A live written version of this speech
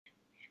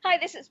Hi,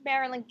 this is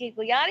Marilyn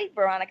Ghigliotti,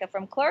 Veronica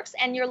from Clerks,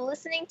 and you're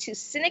listening to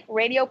Cinik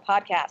Radio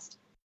Podcast.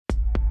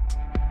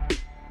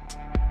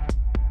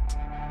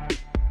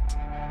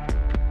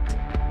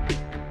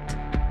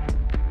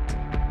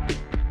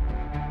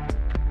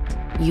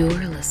 You're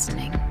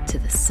listening to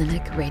the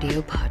Cinik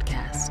Radio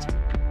Podcast.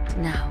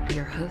 Now,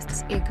 your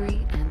hosts,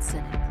 Igrihe and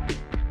Cinik.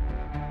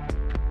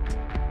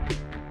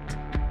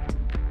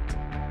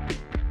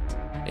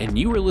 And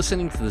you are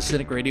listening to the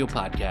Cinik Radio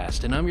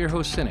Podcast, and I'm your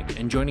host, Cinik,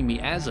 and joining me,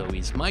 as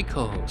always, my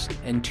co-host,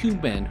 and two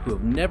men who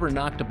have never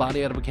knocked a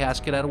body out of a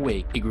casket out of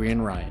wake, Igrihe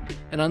and Ryan.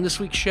 And on this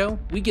week's show,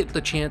 we get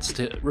the chance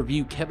to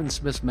review Kevin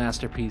Smith's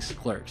masterpiece,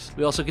 Clerks.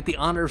 We also get the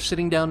honor of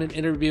sitting down and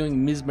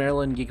interviewing Ms.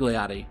 Marilyn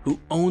Ghigliotti, who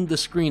owned the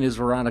screen as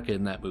Veronica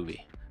in that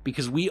movie.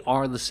 Because we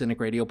are the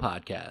Cinik Radio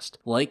Podcast.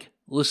 Like,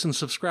 listen,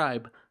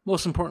 subscribe.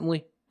 Most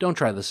importantly, don't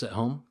try this at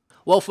home.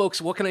 Well, folks,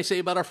 what can I say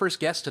about our first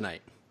guest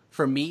tonight?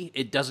 For me,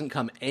 it doesn't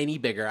come any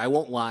bigger. I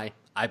won't lie.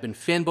 I've been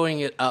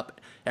fanboying it up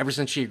ever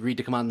since she agreed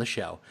to come on the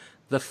show.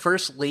 The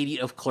First Lady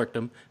of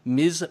Clerkdom,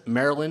 Ms.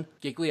 Marilyn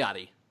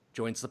Ghigliotti,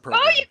 joins the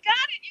program. Oh, you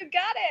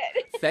got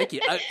it. Thank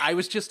you. I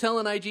was just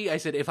telling IG, I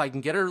said, if I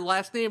can get her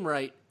last name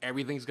right,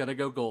 everything's going to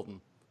go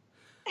golden.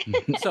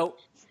 So,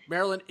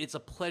 Marilyn, it's a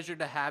pleasure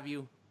to have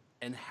you.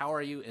 And how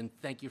are you? And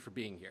thank you for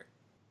being here.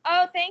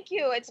 Oh, thank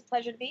you. It's a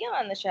pleasure to be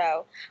on the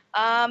show.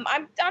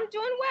 I'm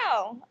doing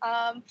well.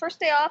 First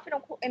day off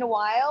in a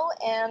while,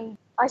 and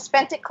I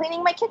spent it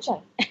cleaning my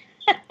kitchen.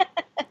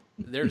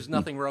 There's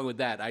nothing wrong with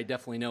that. I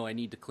definitely know I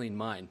need to clean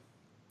mine.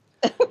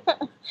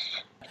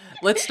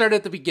 Let's start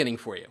at the beginning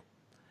for you.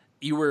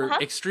 You were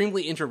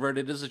extremely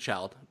introverted as a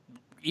child,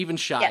 even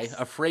shy,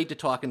 afraid to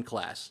talk in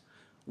class.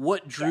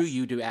 What drew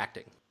you to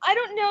acting? I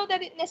don't know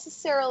that it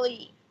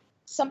necessarily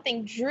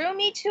something drew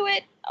me to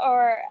it,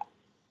 or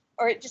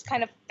it just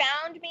kind of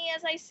found me,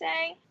 as I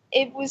say.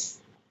 It was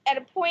at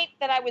a point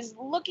that I was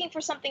looking for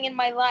something in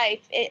my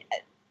life.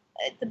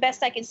 The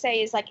best I can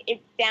say is like it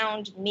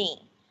found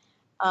me.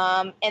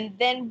 And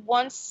then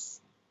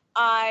once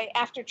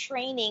after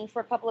training for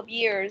a couple of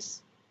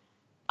years,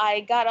 I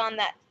got on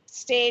that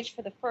stage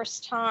for the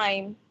first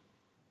time,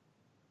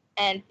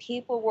 and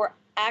people were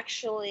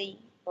actually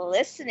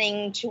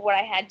listening to what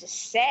I had to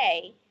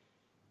say.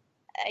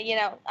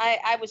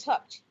 I was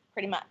hooked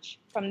pretty much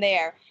from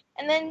there.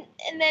 And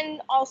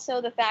then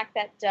also the fact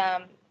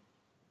that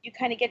you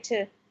kind of get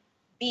to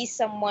be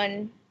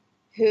someone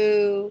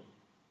who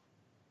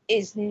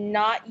is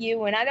not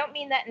you, and I don't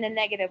mean that in a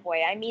negative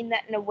way. I mean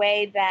that in a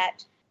way that,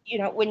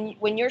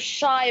 when you're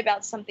shy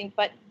about something,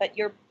 but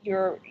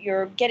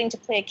you're getting to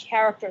play a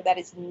character that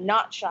is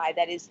not shy,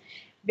 that is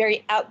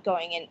very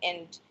outgoing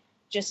and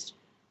just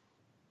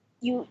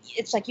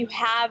it's like you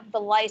have the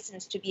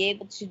license to be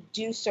able to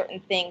do certain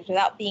things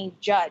without being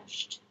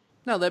judged.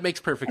 No, that makes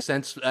perfect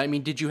sense. I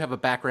mean, did you have a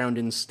background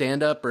in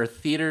stand-up or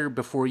theater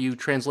before you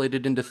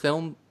translated into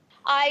film?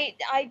 I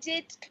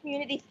did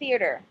community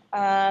theater,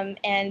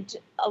 and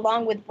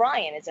along with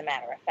Brian, as a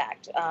matter of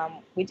fact.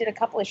 We did a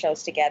couple of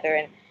shows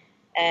together,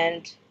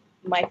 and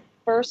my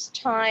first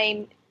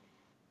time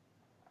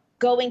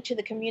going to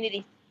the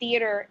community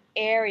theater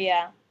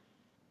area,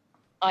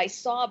 I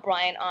saw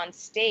Brian on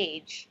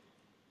stage,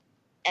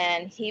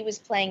 and he was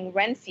playing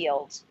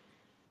Renfield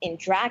in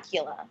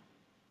Dracula,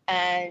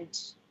 and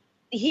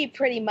he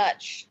pretty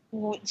much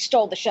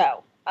stole the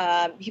show.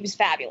 He was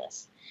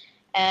fabulous.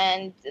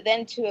 And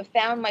then to have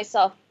found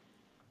myself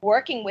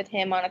working with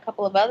him on a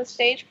couple of other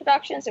stage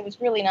productions, it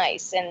was really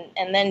nice.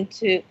 And then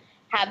to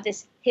have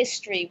this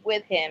history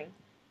with him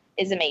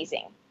is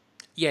amazing.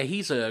 Yeah,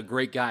 he's a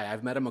great guy.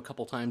 I've met him a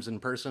couple times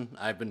in person.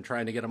 I've been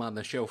trying to get him on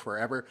the show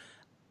forever.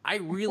 I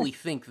really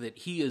think that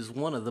he is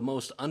one of the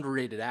most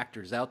underrated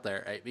actors out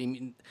there. I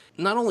mean,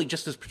 not only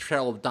just his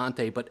portrayal of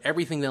Dante, but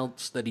everything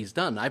else that he's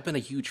done. I've been a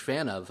huge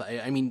fan of.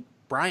 I mean,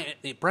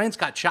 Brian's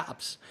got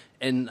chops,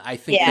 and I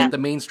think that the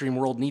mainstream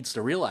world needs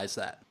to realize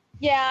that.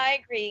 Yeah, I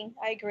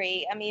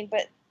agree. I mean,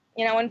 but,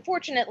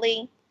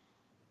 unfortunately,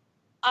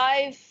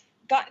 I've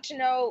gotten to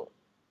know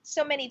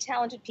so many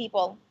talented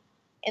people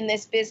in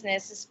this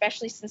business,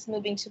 especially since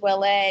moving to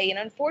LA. And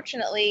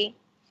unfortunately,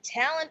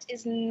 talent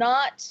is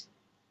not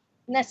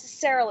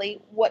necessarily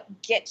what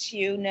gets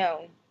you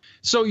known.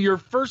 So your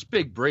first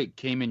big break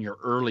came in your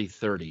early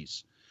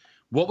 30s.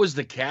 What was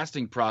the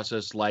casting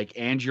process like,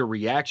 and your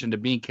reaction to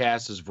being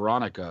cast as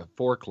Veronica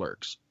for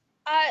Clerks?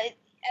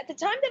 At the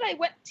time that I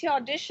went to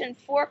audition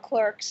for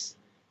Clerks,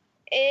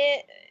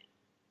 it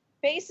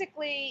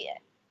basically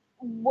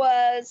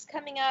was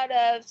coming out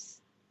of,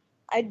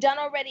 I'd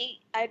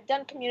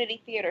done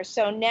community theater,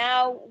 so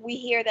now we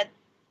hear that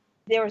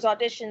there was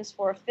auditions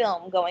for a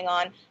film going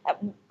on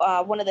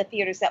at one of the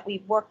theaters that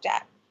we worked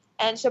at.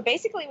 And so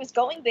basically it was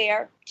going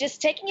there,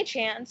 just taking a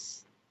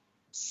chance,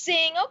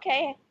 seeing,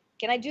 okay,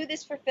 can I do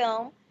this for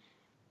film?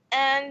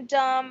 And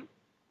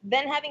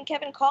then having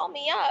Kevin call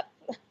me up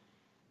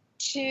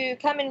to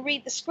come and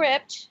read the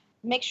script,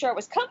 make sure I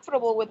was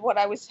comfortable with what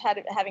I was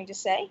having to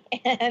say.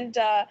 And,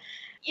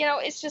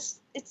 it's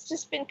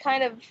just been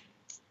kind of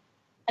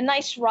a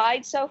nice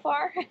ride so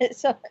far,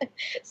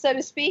 so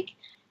to speak.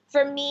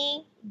 for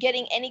me,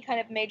 getting any kind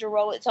of major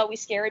role, it's always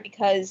scary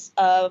because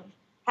of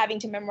having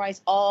to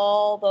memorize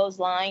all those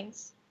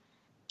lines.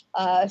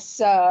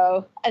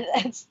 So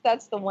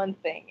that's the one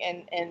thing,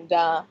 and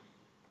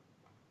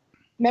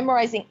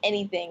memorizing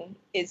anything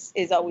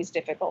is always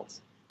difficult.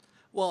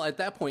 Well, at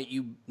that point,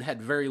 you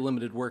had very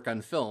limited work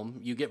on film.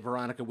 You get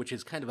Veronica, which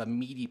is kind of a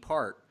meaty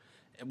part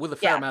with a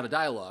fair amount of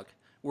dialogue.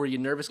 Were you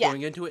nervous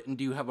going into it, and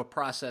do you have a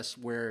process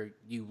where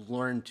you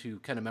learn to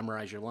kind of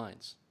memorize your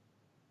lines?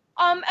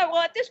 Well,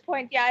 at this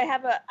point, I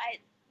have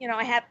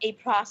a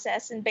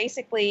process, and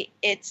basically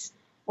it's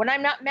when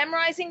I'm not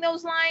memorizing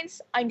those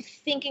lines, I'm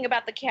thinking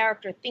about the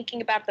character,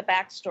 thinking about the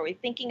backstory,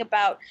 thinking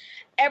about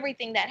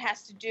everything that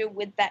has to do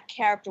with that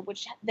character,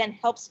 which then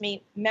helps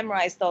me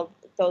memorize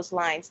those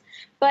lines.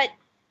 But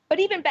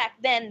even back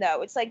then,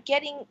 though, it's like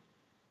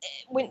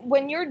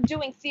when you're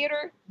doing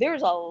theater,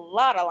 there's a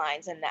lot of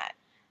lines in that.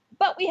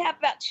 But we have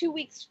about 2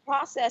 weeks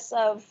process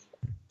of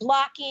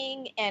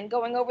blocking and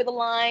going over the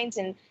lines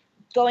and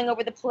going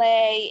over the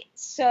play,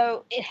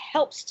 so it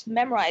helps to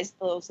memorize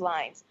those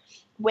lines.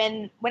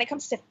 When it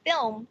comes to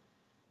film,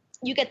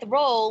 you get the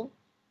role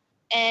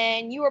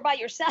and you are by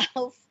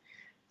yourself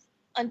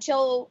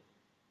until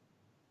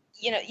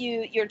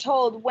you're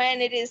told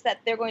when it is that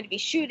they're going to be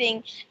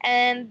shooting,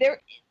 and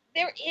there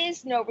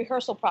is no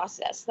rehearsal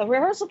process. The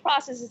rehearsal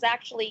process is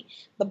actually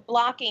the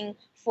blocking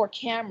for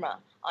camera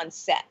on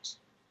set.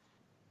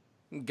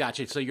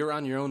 Gotcha. So you're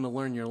on your own to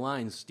learn your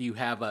lines. Do you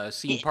have a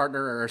scene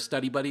partner or a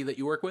study buddy that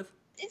you work with?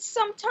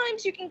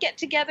 Sometimes you can get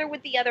together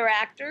with the other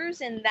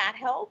actors, and that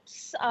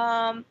helps.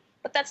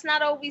 But that's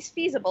not always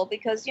feasible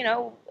because,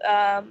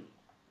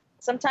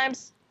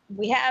 sometimes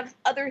we have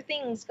other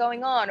things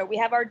going on, or we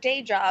have our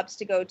day jobs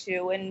to go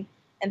to and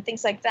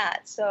things like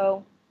that.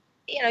 So,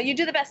 you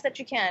do the best that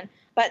you can.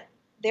 But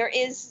there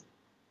is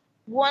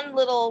one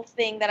little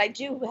thing that I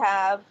do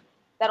have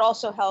that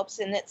also helps,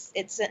 and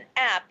it's an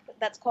app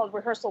that's called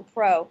Rehearsal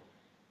Pro,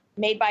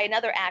 made by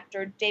another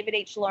actor, David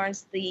H.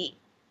 Lawrence, the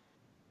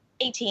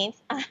 18th.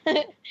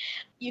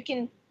 You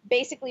can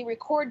basically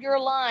record your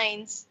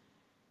lines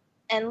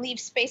and leave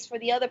space for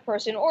the other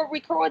person, or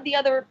record the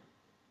other,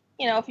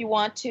 if you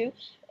want to,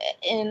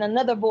 in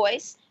another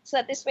voice, so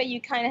that this way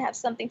you kind of have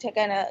something to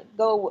kind of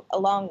go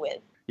along with.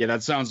 Yeah,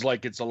 that sounds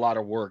like it's a lot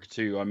of work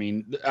too. I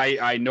mean,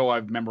 I know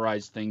I've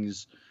memorized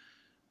things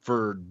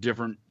for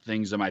different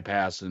things in my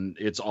past, and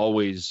it's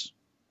always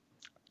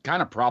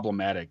kind of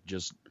problematic,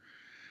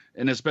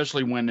 and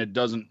especially when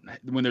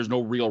there's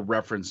no real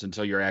reference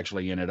until you're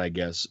actually in it, I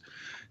guess.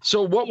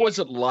 So what was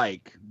it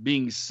like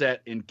being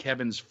set in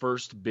Kevin's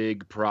first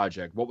big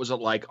project? What was it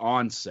like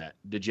on set?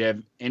 Did you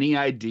have any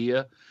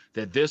idea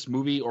that this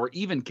movie, or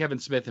even Kevin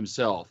Smith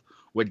himself,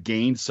 would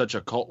gain such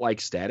a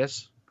cult-like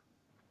status?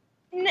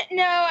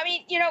 No, I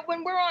mean,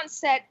 when we're on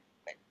set,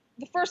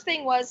 the first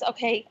thing was,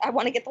 okay, I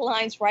want to get the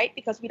lines right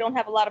because we don't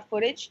have a lot of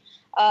footage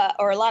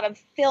or a lot of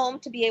film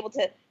to be able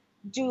to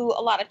do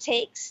a lot of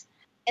takes.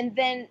 And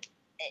then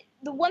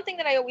the one thing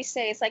that I always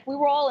say is, like, we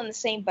were all in the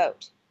same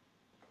boat,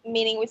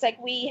 meaning it's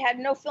like we had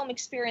no film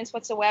experience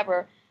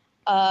whatsoever.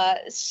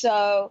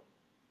 So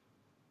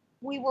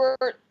we were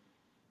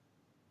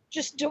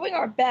just doing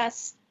our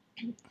best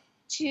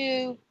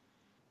to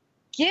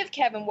give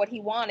Kevin what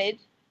he wanted.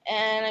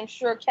 And I'm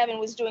sure Kevin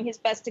was doing his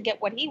best to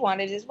get what he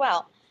wanted as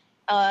well,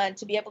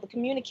 to be able to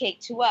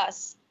communicate to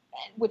us,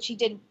 which he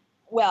did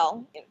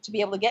well, to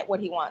be able to get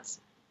what he wants.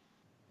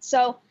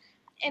 So,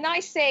 and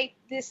I say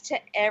this to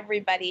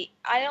everybody,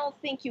 I don't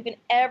think you can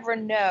ever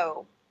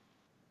know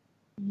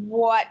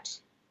what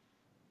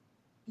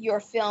your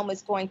film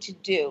is going to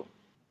do.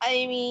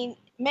 I mean,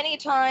 many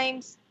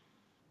times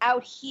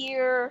out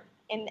here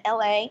in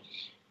LA,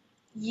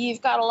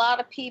 you've got a lot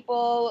of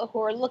people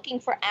who are looking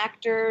for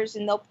actors,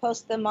 and they'll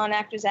post them on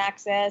Actors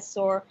Access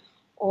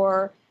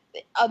or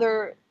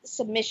other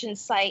submission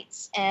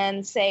sites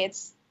and say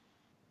it's,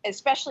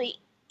 especially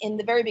in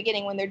the very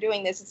beginning when they're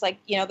doing this, it's like,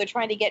 they're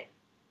trying to get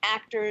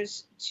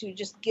actors to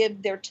just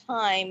give their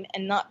time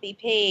and not be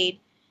paid.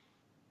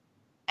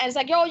 And it's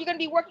like, you're going to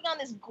be working on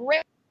this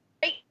great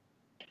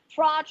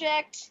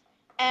project,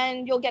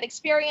 and you'll get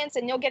experience,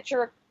 and you'll get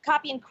your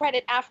copy and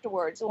credit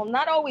afterwards. Well,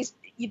 not always.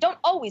 You don't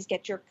always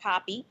get your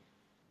copy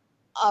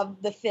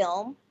of the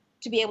film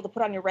to be able to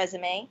put on your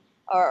resume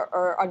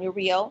or on your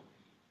reel.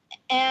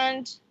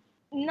 And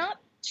not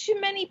too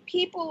many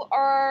people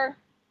are,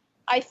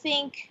 I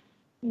think,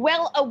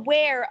 well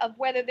aware of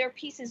whether their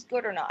piece is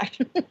good or not.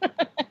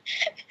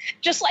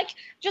 just like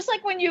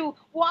when you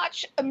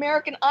watch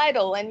American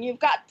Idol and you've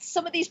got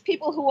some of these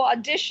people who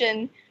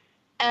audition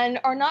and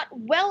are not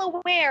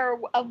well aware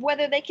of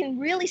whether they can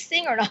really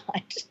sing or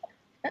not.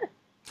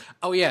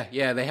 Oh,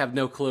 yeah, they have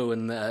no clue,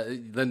 and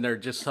then they're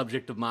just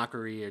subject to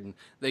mockery, and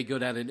they go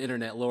down in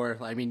internet lore.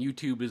 I mean,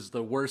 YouTube is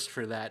the worst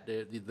for that,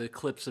 the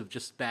clips of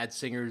just bad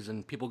singers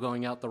and people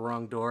going out the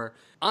wrong door.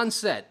 On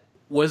set,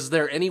 was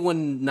there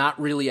anyone not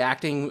really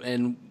acting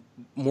and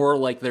more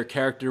like their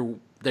character,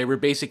 they were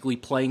basically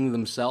playing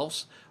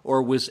themselves,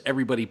 or was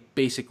everybody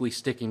basically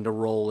sticking to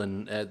role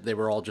and they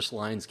were all just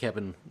lines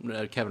Kevin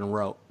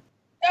wrote?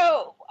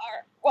 Oh,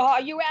 Well,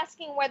 are you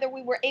asking whether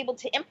we were able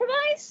to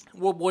improvise?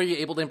 Well, were you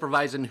able to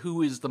improvise, and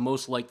who is the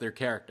most like their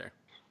character?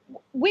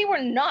 We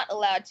were not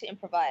allowed to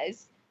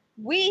improvise.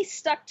 We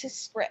stuck to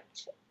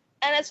script.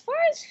 And as far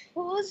as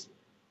who's,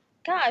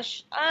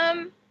 gosh,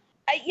 I'd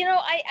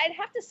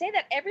have to say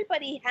that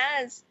everybody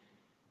has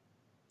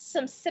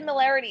some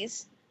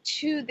similarities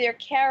to their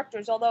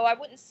characters, although I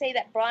wouldn't say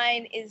that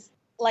Brian is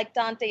like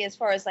Dante as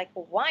far as like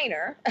a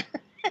whiner,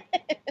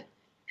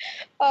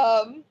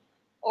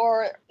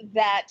 or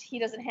that he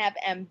doesn't have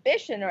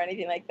ambition or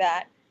anything like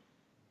that.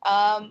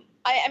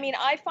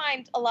 I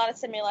find a lot of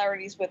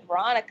similarities with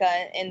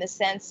Veronica in the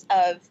sense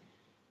of,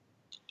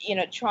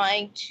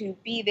 trying to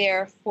be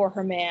there for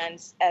her man,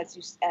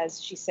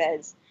 as she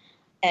says,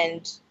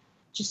 and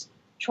just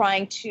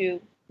trying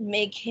to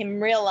make him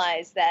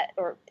realize that,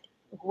 or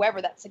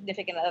whoever that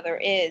significant other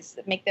is,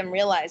 make them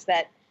realize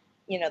that,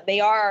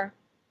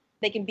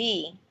 they can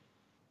be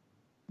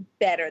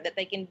better, that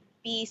they can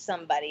be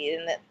somebody,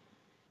 and that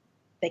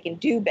they can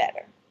do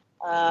better.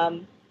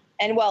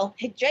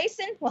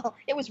 Jason,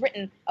 it was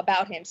written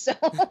about him, so.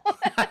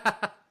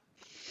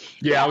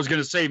 Yeah, I was going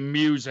to say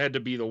Muse had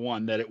to be the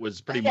one that it was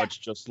pretty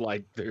much just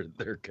like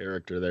their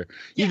character there.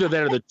 Either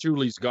that or the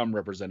Thule's gum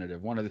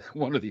representative, one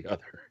or the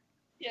other.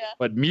 Yeah.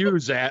 But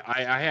Muse, I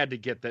had to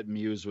get that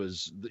Muse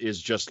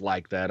is just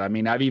like that. I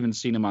mean, I've even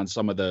seen him on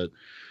some of the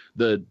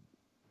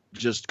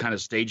just kind of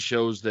stage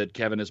shows that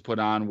Kevin has put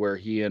on, where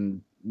he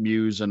and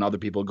Muse and other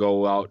people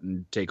go out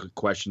and take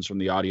questions from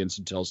the audience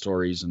and tell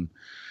stories. And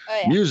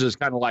Muse is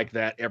kind of like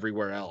that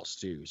everywhere else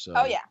too. So.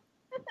 Oh yeah,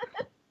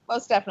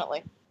 most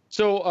definitely.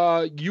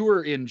 So you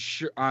were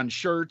on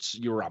shirts,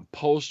 you were on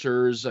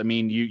posters. I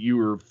mean,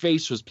 your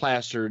face was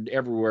plastered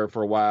everywhere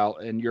for a while,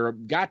 and you're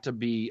got to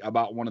be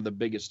about one of the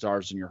biggest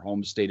stars in your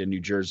home state of New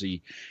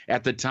Jersey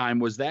at the time.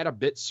 Was that a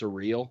bit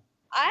surreal?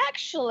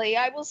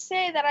 I will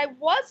say that I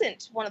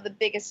wasn't one of the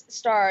biggest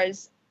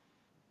stars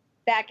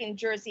back in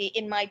Jersey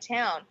in my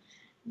town,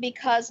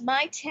 because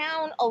my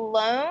town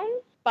alone,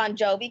 Bon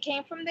Jovi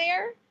came from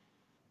there.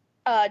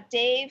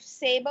 Dave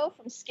Sabo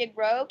from Skid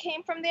Row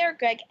came from there.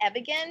 Greg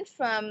Evigan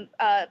from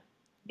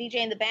BJ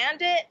and the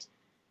Bandit.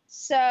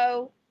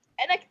 So,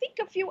 and I think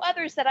a few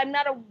others that I'm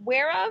not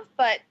aware of,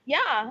 but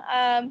yeah,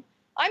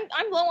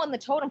 I'm low on the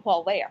totem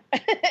pole there.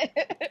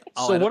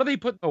 So what do they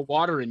put in the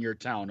water in your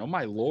town? Oh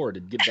my Lord,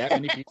 did get that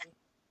many people?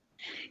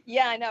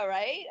 Yeah, I know,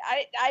 right?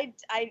 I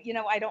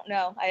don't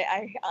know.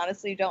 I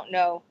honestly don't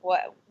know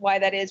why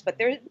that is, but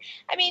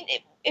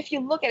if you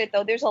look at it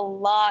though, there's a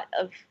lot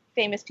of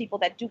famous people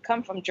that do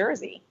come from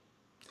Jersey.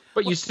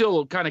 But you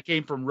still kind of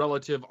came from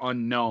relative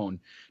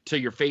unknown to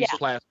your face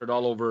plastered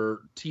all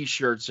over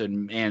T-shirts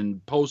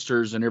and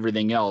posters and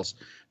everything else.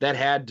 That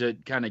had to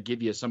kind of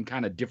give you some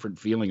kind of different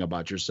feeling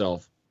about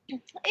yourself. It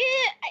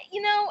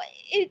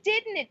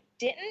did and it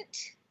didn't.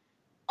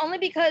 Only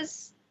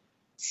because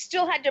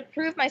still had to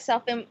prove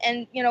myself.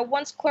 And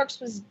once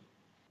Clerks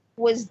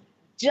was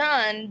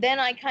done, then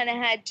I kind of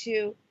had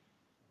to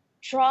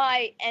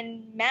try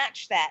and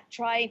match that,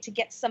 try to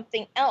get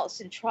something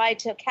else and try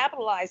to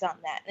capitalize on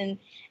that.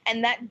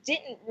 And that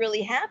didn't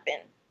really happen.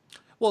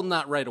 Well,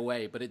 not right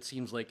away, but it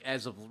seems like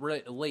as of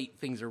late,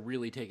 things are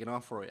really taking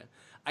off for you.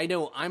 I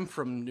know I'm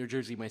from New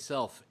Jersey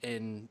myself,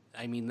 and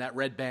I mean, that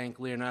Red Bank,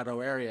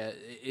 Leonardo area,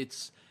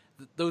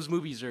 those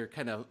movies are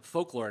kind of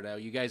folklore now.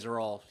 You guys are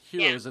all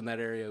heroes in that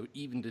area,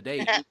 even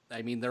today.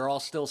 I mean, they're all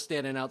still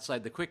standing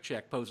outside the Quick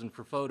Check posing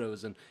for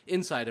photos, and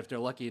inside if they're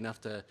lucky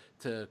enough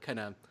to kind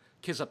of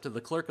kiss up to the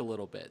clerk a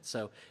little bit.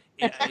 So,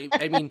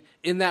 I mean,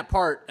 in that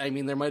part, I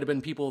mean, there might have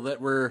been people that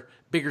were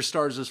bigger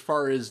stars as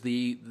far as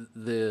the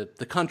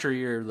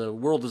country or the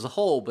world as a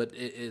whole, but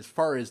as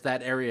far as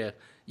that area,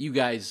 you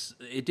guys,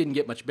 it didn't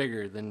get much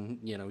bigger than,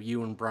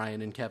 you and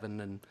Brian and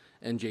Kevin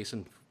and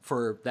Jason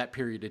for that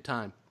period of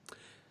time.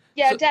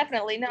 Yeah,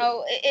 definitely.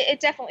 No, it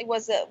definitely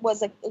was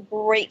a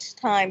great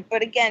time.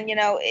 But again,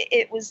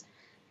 it was,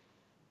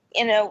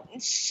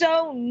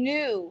 so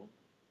new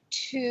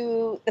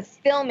to the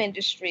film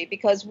industry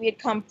because we had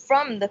come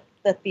from the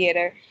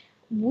theater.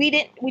 We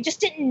just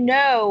didn't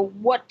know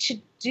what to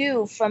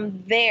do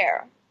from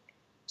there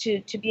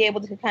to be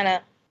able to kind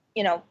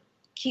of,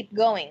 keep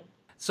going.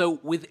 So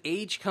with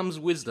age comes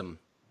wisdom.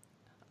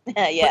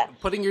 Yeah.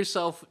 Putting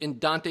yourself in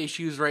Dante's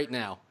shoes right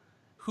now,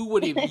 who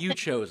would have you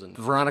chosen,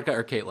 Veronica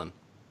or Caitlin?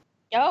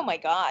 Oh my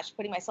gosh,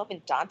 putting myself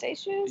in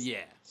Dante's shoes?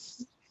 Yeah.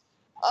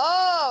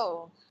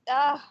 Oh.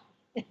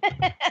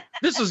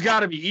 This has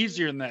got to be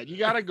easier than that. You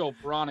got to go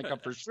Veronica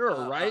for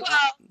sure, right?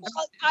 Well,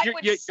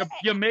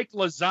 you make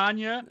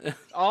lasagna,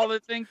 all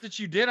the things that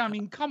you did. I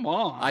mean, come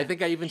on. I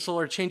think I even saw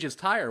her change his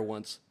tire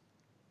once.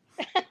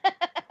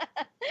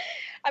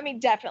 I mean,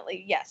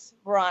 definitely, yes,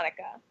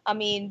 Veronica. I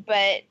mean,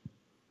 but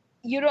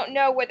you don't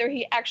know whether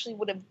he actually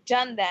would have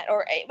done that.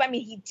 Or, I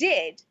mean, he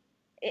did.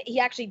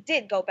 He actually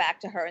did go back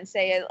to her and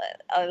say,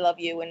 I love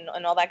you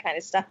and all that kind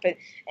of stuff.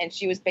 And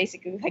she was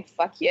basically like,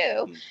 fuck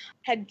you.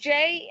 Had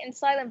Jay and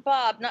Silent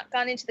Bob not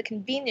gone into the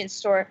convenience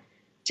store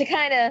to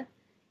kind of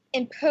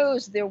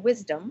impose their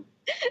wisdom,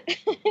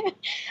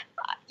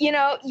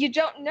 You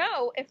don't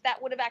know if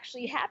that would have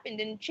actually happened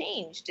and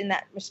changed in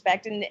that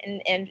respect, and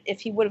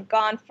if he would have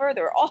gone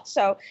further.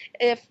 Also,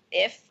 if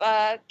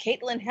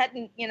Caitlin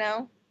hadn't,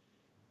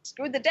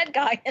 screwed the dead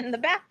guy in the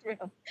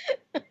bathroom.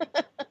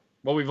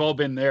 Well, we've all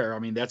been there. I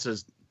mean, that's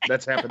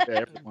happened to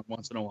everyone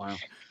once in a while.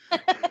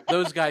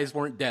 Those guys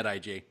weren't dead,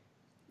 IG.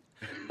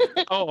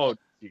 Oh,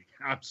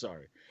 I'm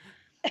sorry.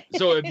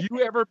 So have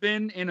you ever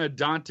been in a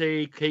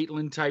Dante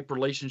Caitlin type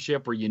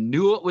relationship where you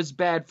knew it was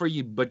bad for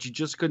you, but you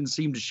just couldn't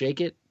seem to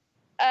shake it?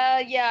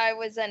 Yeah, I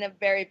was in a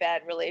very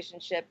bad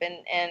relationship,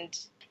 and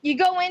you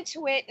go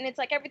into it and it's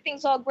like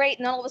everything's all great,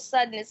 and all of a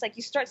sudden it's like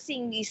you start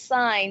seeing these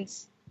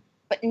signs,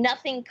 but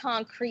nothing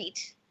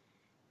concrete.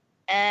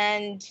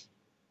 And,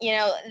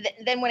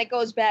 then when it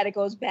goes bad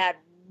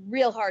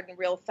real hard and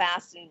real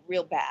fast and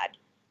real bad.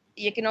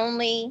 You can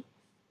only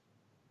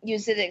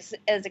use it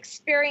as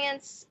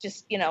experience.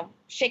 Just,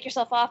 shake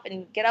yourself off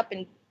and get up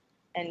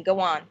and go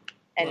on.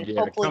 And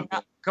hopefully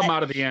come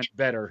out of the end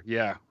better.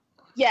 Yeah.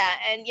 Yeah.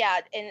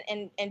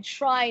 And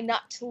try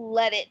not to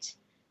let it,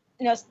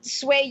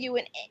 sway you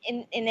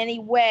in any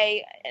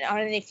way on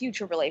any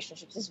future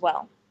relationships as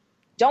well.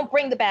 Don't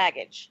bring the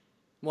baggage.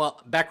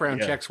 Well,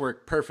 background checks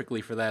work perfectly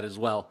for that as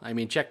well. I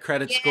mean, check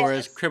credit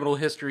scores, criminal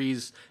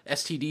histories,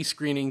 STD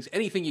screenings,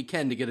 anything you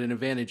can to get an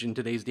advantage in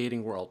today's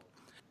dating world.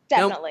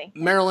 Definitely.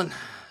 Now, Marilyn,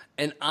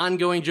 an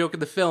ongoing joke of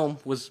the film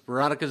was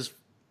Veronica's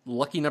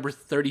lucky number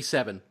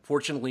 37,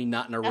 fortunately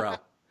not in a row.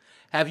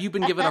 Have you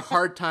been given a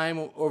hard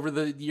time over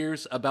the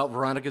years about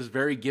Veronica's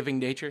very giving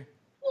nature?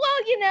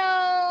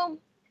 Well,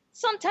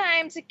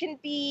 sometimes it can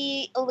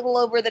be a little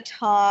over the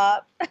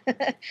top,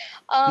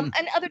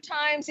 and other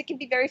times it can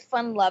be very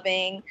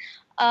fun-loving.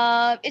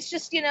 It's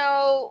just,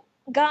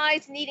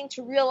 guys needing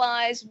to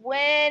realize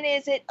when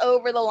is it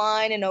over the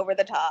line and over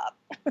the top.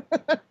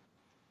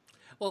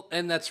 Well,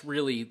 and that's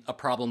really a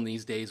problem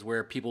these days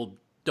where people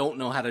don't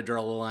know how to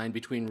draw the line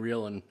between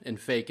real and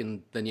fake,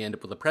 and then you end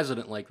up with a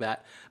president like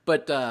that.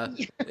 But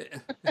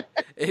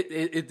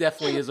it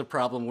definitely is a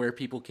problem where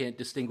people can't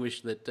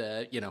distinguish that,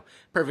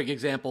 perfect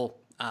example,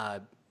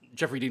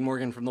 Jeffrey Dean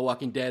Morgan from The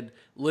Walking Dead,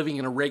 living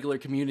in a regular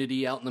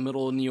community out in the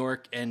middle of New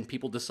York, and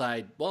people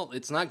decide, well,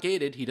 it's not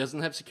gated, he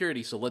doesn't have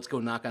security, so let's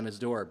go knock on his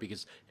door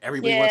because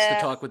everybody wants to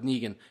talk with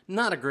Negan.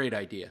 Not a great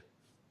idea.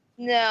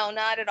 No,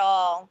 not at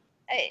all.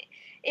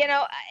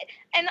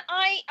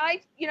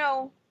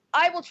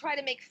 I will try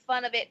to make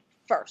fun of it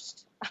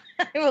first.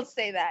 I will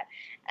say that.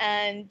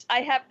 And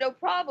I have no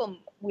problem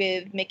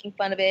with making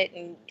fun of it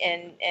and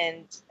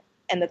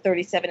the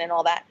 37 and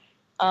all that.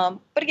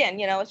 But again,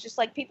 it's just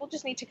like people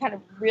just need to kind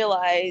of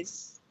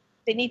realize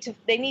they need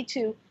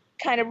to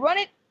kind of run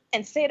it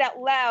and say it out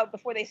loud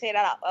before they say it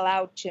out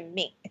loud to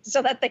me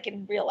so that they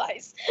can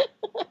realize.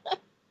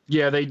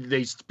 Yeah,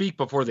 they speak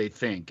before they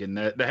think, and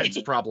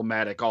that's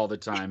problematic all the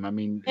time. I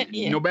mean,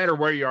 no matter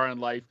where you are in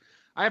life,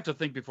 I have to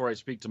think before I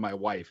speak to my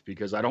wife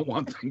because I don't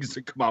want things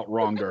to come out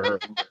wrong to her.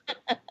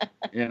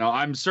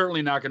 I'm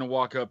certainly not going to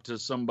walk up to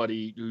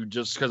somebody who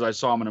just because I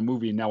saw him in a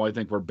movie and now I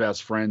think we're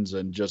best friends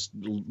and just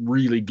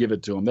really give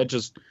it to him. That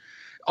just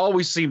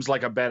always seems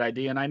like a bad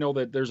idea, and I know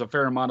that there's a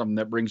fair amount of them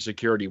that bring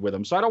security with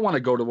them. So I don't want to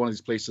go to one of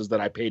these places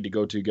that I paid to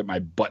go to get my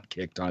butt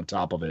kicked on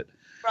top of it.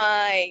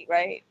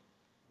 Right.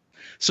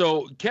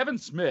 So Kevin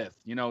Smith,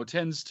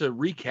 tends to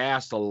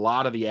recast a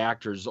lot of the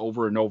actors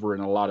over and over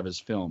in a lot of his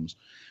films.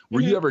 Were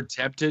you ever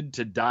tempted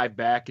to dive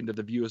back into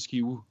the View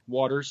Askew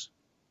waters?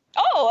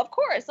 Oh, of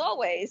course,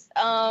 always.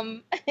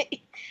 And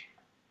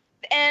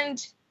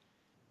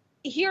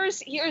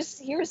here's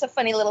a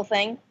funny little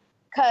thing,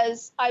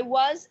 because I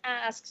was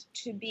asked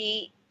to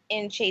be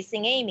in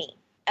Chasing Amy,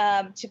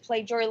 to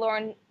play Joey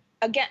Lauren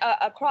again,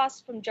 across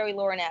from Joey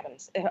Lauren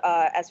Adams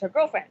as her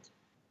girlfriend.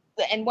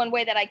 And one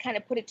way that I kind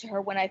of put it to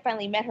her when I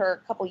finally met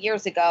her a couple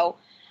years ago,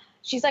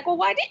 she's like, "Well,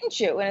 why didn't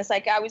you?" And it's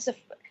like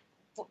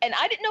and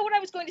I didn't know what I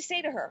was going to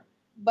say to her,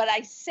 but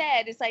I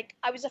said, it's like,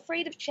 I was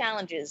afraid of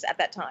challenges at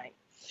that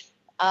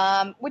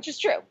time, which is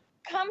true.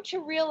 Come to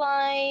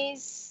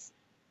realize,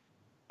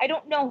 I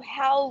don't know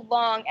how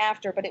long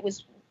after, but it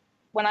was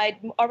when I'd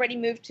already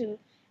moved to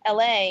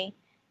LA,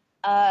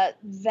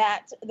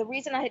 that the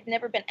reason I had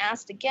never been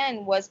asked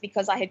again was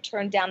because I had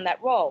turned down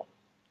that role.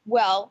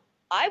 Well,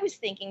 I was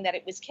thinking that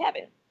it was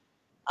Kevin.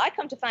 I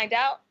come to find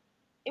out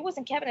it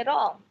wasn't Kevin at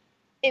all.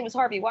 It was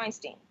Harvey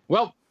Weinstein.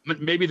 Well,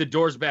 maybe the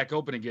door's back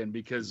open again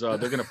because they're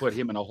going to put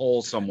him in a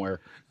hole somewhere.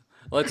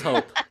 Let's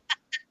hope.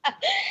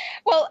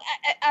 Well,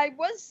 I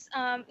was,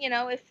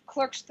 if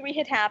Clerks 3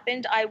 had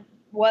happened, I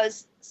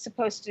was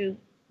supposed to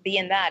be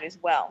in that as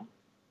well.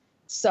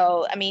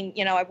 So, I mean,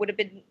 I would have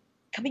been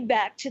coming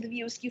back to the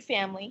View Askew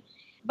family.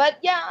 But,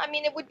 yeah, I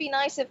mean, it would be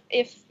nice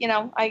if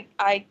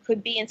I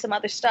could be in some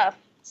other stuff.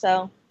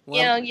 So,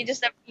 well, you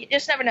just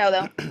never know,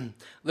 though.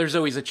 There's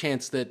always a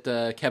chance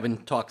that Kevin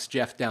talks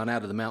Jeff down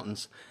out of the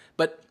mountains.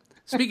 But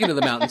speaking of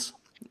the mountains,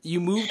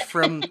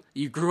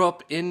 you grew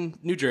up in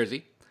New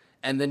Jersey,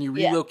 and then you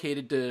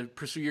relocated to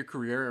pursue your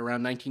career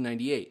around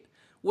 1998.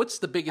 What's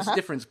the biggest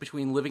difference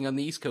between living on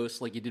the East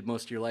Coast, like you did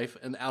most of your life,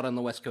 and out on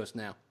the West Coast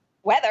now?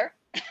 Weather.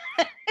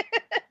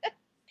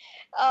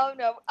 Oh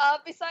no.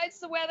 Besides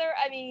the weather,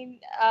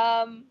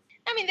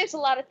 there's a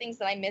lot of things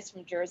that I miss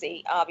from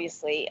Jersey.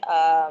 Obviously,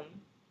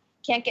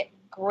 can't get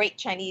great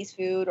Chinese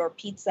food or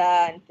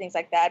pizza and things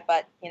like that.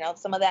 But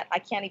some of that I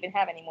can't even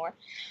have anymore.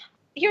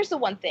 Here's the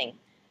one thing: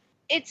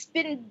 it's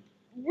been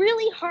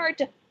really hard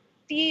to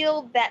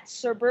feel that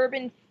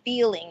suburban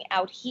feeling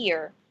out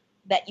here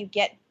that you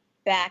get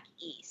back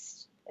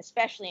east,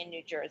 especially in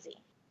New Jersey.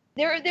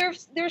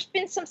 There's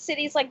been some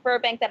cities like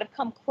Burbank that have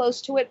come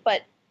close to it,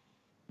 but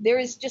there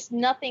is just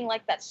nothing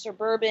like that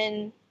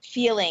suburban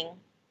feeling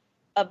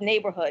of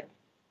neighborhood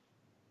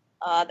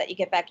that you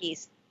get back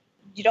east.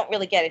 You don't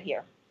really get it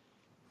here.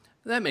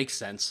 That makes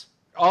sense.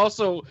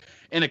 Also,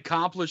 an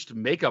accomplished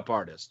makeup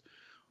artist.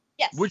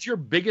 Yes. What's your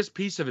biggest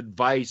piece of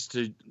advice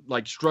to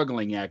like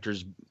struggling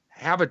actors?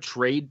 Have a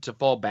trade to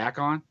fall back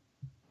on?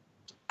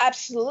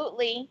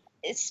 Absolutely,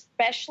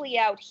 especially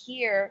out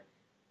here.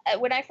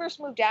 When I first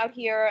moved out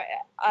here,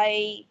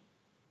 I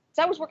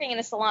was working in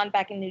a salon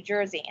back in New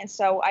Jersey, and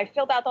so I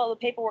filled out all the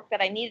paperwork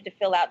that I needed to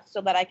fill out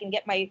so that I can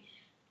get my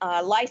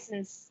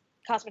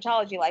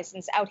cosmetology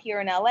license out here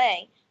in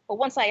LA. But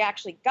once I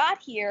actually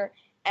got here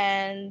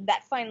and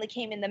that finally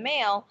came in the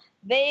mail,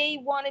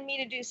 they wanted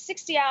me to do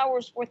 60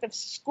 hours worth of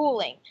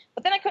schooling.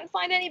 But then I couldn't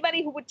find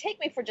anybody who would take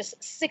me for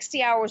just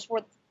 60 hours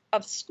worth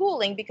of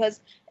schooling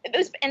because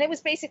it was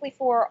basically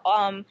for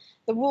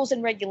the rules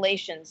and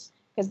regulations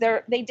because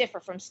they differ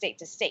from state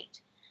to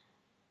state.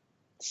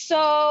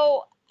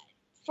 So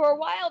for a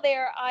while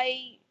there,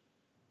 I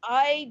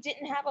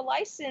didn't have a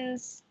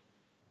license,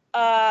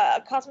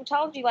 a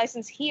cosmetology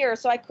license here,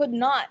 so I could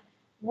not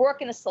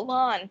work in a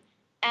salon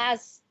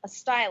as a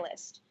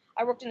stylist.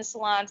 I worked in a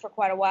salon for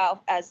quite a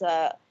while as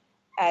a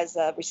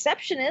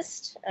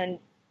receptionist and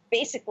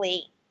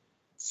basically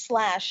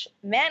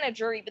 /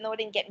 manager, even though I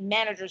didn't get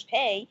manager's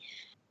pay.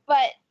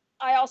 But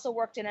I also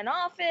worked in an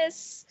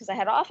office because I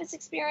had office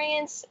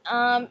experience.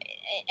 And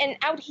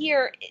out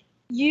here,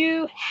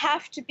 you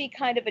have to be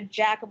kind of a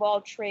jack of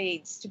all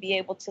trades to be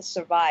able to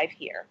survive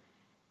here.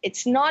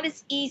 It's not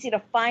as easy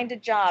to find a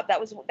job. That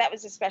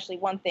was especially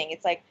one thing.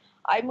 It's like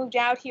I moved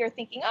out here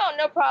thinking, oh,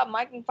 no problem,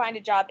 I can find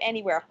a job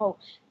anywhere. Oh,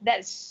 that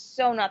is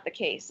so not the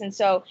case. And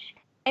so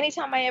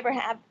anytime I ever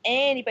have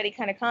anybody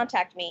kind of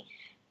contact me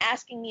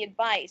asking me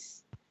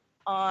advice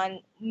on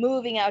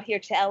moving out here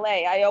to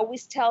LA, I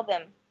always tell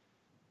them,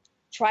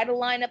 try to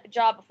line up a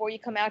job before you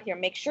come out here.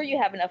 Make sure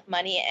you have enough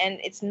money, and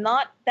it's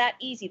not that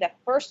easy. The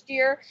first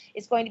year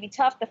is going to be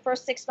tough. The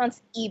first 6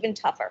 months, even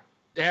tougher.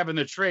 Having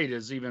the trade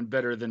is even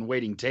better than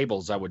waiting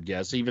tables, I would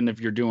guess, even if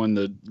you're doing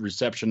the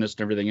receptionist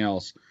and everything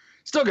else.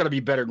 Still got to be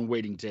better than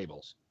waiting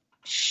tables.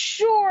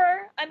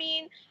 Sure.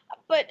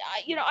 But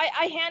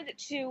I hand it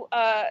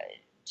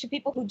to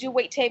people who do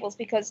wait tables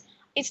because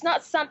it's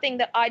not something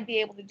that I'd be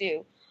able to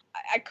do.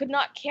 I could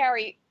not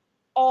carry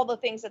all the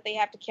things that they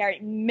have to carry,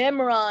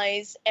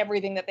 memorize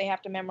everything that they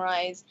have to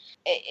memorize.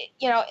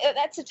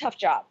 That's a tough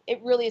job. It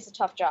really is a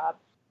tough job.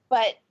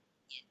 But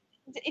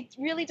it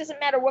really doesn't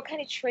matter what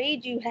kind of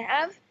trade you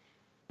have.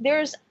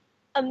 There's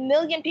a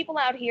million people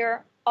out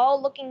here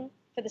all looking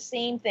for the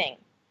same thing.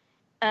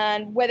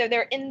 And whether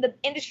they're in the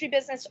industry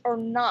business or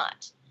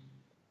not,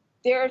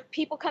 there are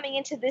people coming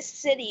into this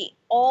city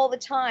all the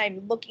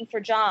time looking for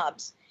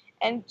jobs.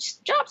 And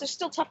jobs are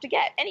still tough to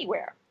get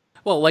anywhere.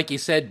 Well, like you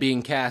said,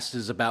 being cast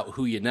is about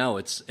who you know.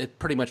 It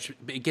pretty much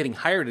getting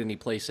hired any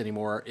place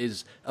anymore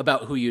is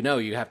about who you know.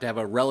 You have to have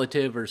a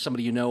relative or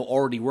somebody you know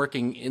already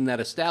working in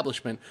that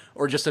establishment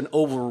or just an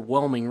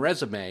overwhelming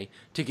resume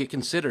to get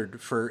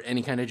considered for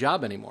any kind of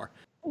job anymore.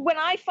 When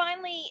I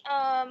finally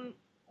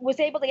was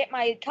able to get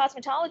my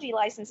cosmetology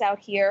license out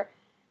here,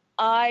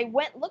 I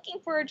went looking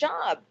for a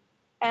job.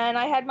 And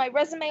I had my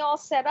resume all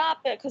set up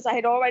because I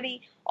had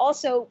already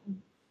also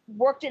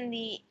worked in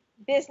the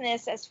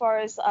business as far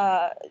as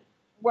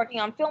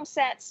working on film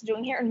sets,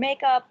 doing hair and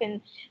makeup,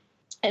 and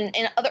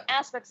other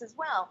aspects as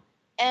well.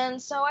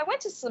 And so I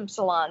went to some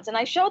salons and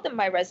I showed them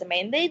my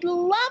resume and they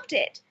loved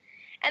it.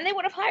 And they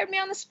would have hired me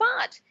on the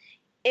spot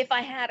if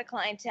I had a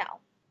clientele.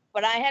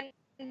 But I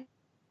hadn't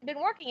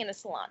been working in a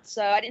salon,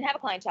 so I didn't have a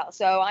clientele.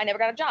 So I never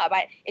got a job.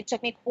 It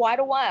took me quite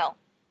a while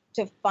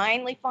to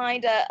finally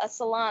find a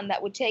salon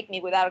that would take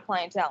me without a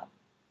clientele.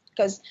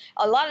 Because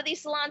a lot of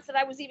these salons that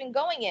I was even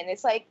going in,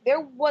 it's like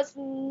there was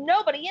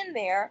nobody in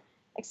there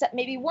except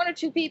maybe one or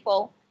two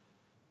people,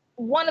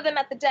 one of them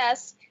at the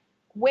desk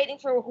waiting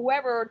for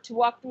whoever to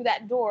walk through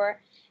that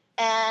door,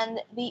 and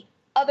the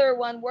other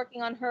one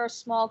working on her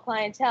small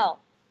clientele.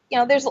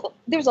 There's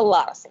a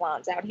lot of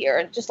salons out here,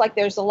 and just like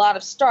there's a lot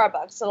of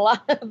Starbucks, a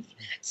lot of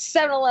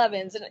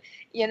 7-Elevens,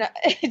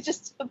 and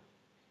just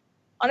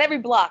on every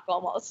block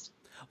almost.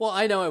 Well,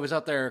 I know I was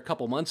out there a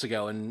couple months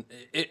ago, and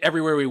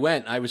everywhere we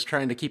went, I was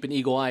trying to keep an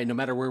eagle eye no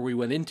matter where we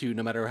went into,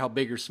 no matter how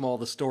big or small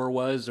the store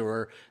was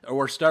or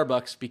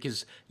Starbucks,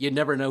 because you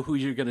never know who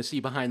you're going to see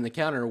behind the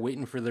counter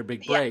waiting for their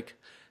big break. Yeah.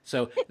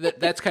 So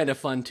that's kind of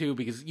fun, too,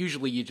 because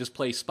usually you just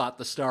play Spot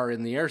the Star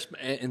in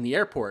the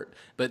airport.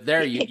 But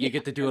there you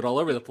get to do it all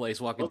over the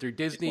place, walking through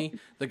Disney,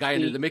 the guy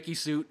under the Mickey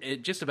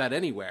suit, just about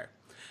anywhere.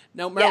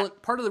 Now, Marilyn,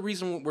 part of the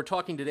reason we're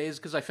talking today is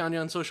because I found you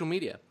on social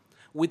media.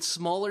 With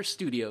smaller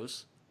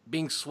studios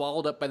being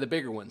swallowed up by the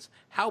bigger ones,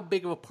 how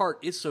big of a part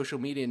is social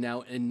media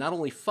now in not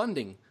only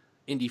funding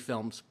indie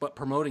films, but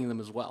promoting them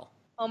as well?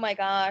 Oh my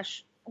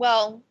gosh.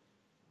 Well,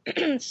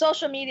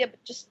 social media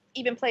just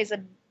even plays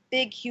a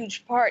big,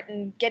 huge part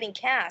in getting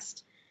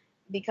cast,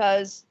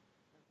 because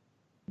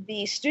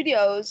the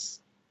studios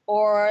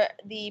or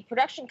the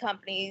production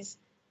companies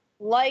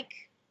like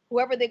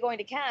whoever they're going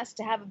to cast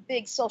to have a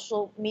big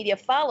social media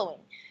following.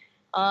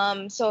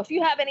 So if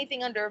you have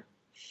anything under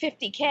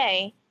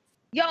 50K,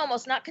 you're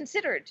almost not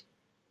considered.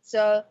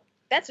 So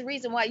that's the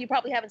reason why you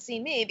probably haven't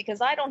seen me,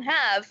 because I don't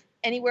have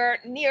anywhere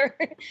near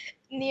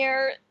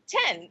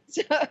 10.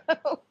 So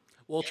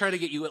we'll try to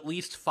get you at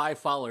least 5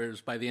 followers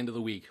by the end of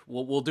the week.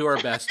 We'll do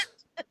our best.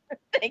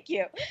 Thank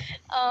you.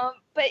 But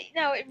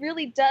it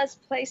really does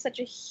play such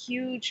a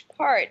huge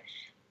part.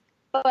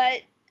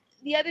 But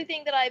the other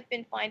thing that I've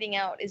been finding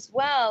out as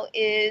well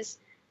is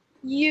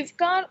you've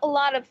got a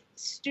lot of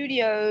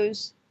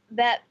studios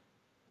that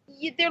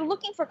they're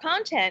looking for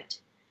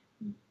content,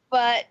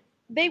 but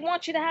they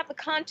want you to have the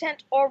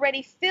content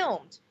already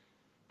filmed.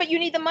 But you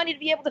need the money to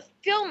be able to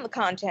film the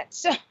content.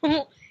 So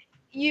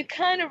you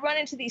kind of run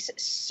into these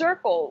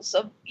circles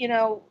of,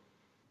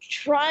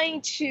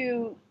 trying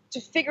to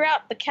figure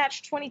out the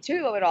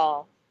catch-22 of it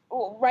all.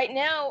 Right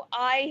now,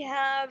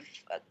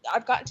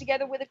 I've gotten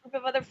together with a group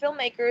of other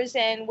filmmakers,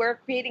 and we're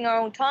creating our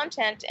own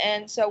content.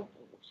 And so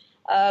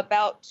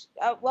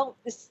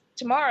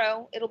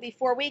tomorrow, it'll be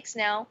 4 weeks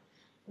now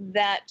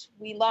that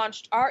we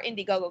launched our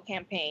Indiegogo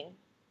campaign.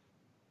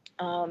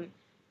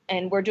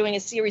 And we're doing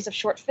a series of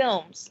short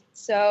films.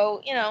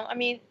 So,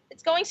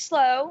 it's going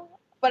slow,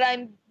 but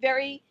I'm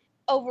very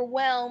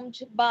overwhelmed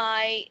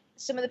by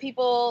some of the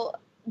people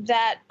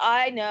that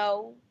I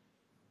know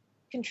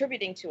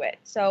contributing to it.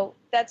 So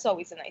that's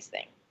always a nice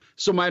thing.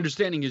 So my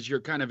understanding is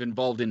you're kind of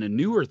involved in a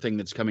newer thing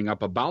that's coming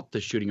up about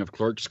the shooting of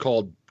Clerks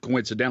called,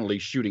 coincidentally,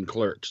 Shooting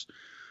Clerks.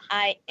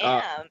 I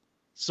am.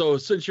 So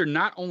since you're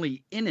not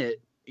only in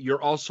it,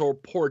 you're also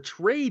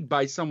portrayed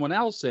by someone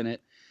else in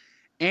it,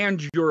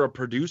 and you're a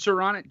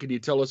producer on it. Can you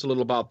tell us a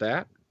little about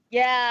that?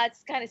 Yeah,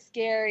 it's kind of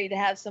scary to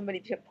have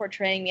somebody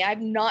portraying me. I've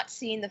not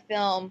seen the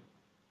film,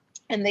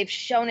 and they've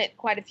shown it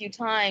quite a few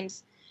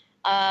times.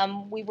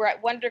 We were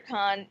at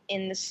WonderCon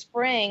in the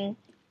spring,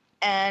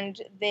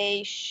 and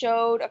they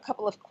showed a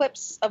couple of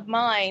clips of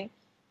mine.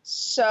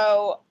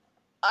 So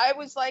I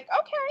was like,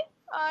 okay,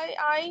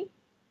 I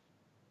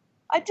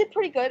did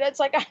pretty good. It's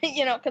like,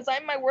 because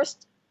I'm my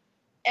worst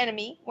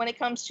enemy when it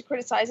comes to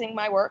criticizing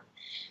my work.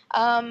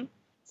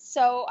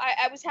 So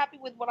I was happy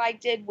with what I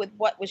did with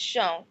what was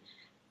shown.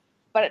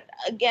 But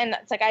again,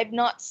 it's like I've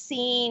not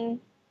seen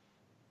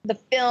the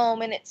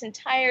film in its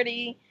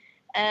entirety.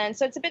 And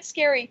so it's a bit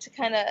scary to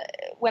kind of,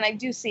 when I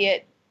do see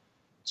it,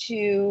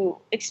 to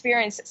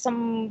experience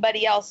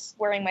somebody else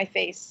wearing my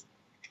face.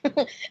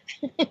 But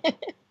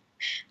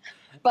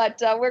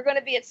we're going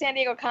to be at San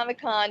Diego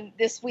Comic-Con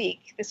this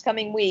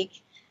coming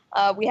week.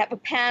 We have a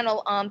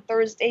panel on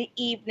Thursday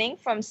evening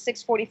from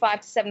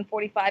 6:45 to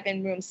 7:45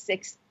 in room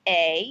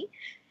 6A.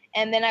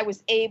 And then I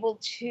was able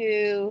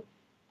to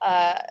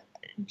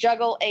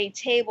juggle a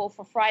table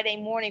for Friday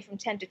morning from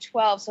 10 to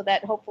 12 so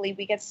that hopefully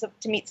we get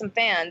to meet some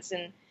fans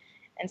and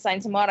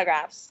sign some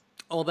autographs.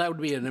 Oh, that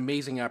would be an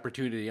amazing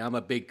opportunity. I'm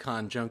a big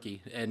con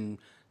junkie, and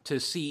to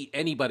see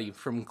anybody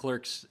from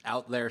Clerks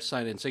out there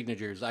signing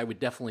signatures, I would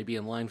definitely be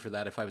in line for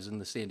that if I was in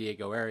the San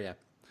Diego area.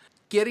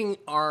 Getting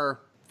our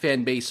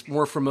fan base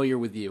more familiar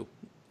with you,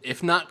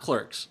 if not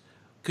Clerks,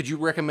 could you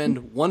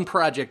recommend one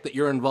project that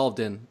you're involved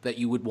in that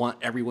you would want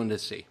everyone to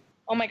see?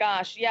 Oh my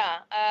gosh, yeah.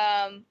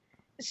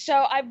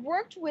 So I've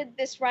worked with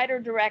this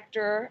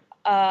writer-director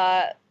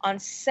on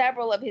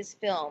several of his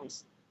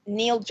films,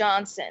 Neil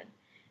Johnson.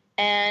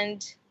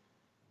 And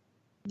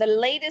the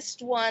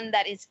latest one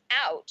that is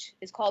out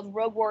is called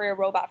Rogue Warrior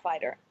Robot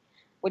Fighter,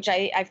 which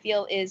I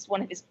feel is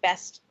one of his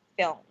best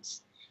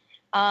films.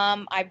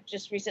 I've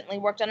just recently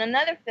worked on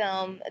another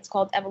film. It's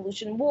called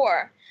Evolution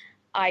War.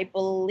 I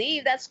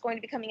believe that's going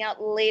to be coming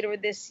out later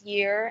this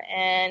year,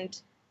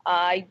 and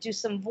I do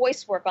some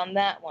voice work on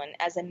that one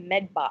as a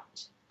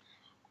medbot.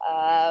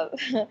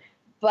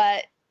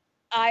 But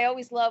I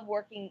always love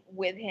working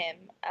with him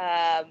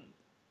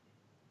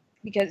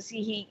because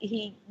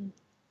he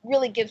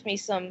really gives me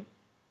some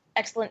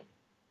excellent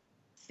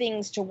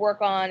things to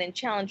work on and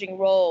challenging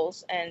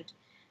roles, and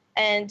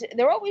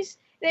they're always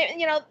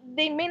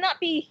they may not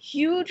be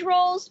huge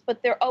roles,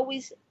 but they're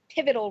always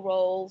pivotal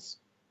roles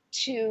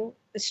to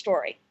the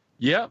story.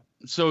 Yeah.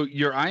 So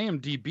your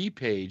IMDb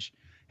page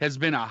has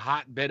been a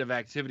hotbed of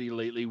activity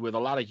lately with a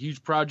lot of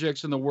huge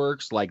projects in the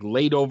works like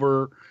Laid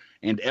Over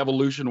and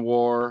Evolution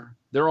War.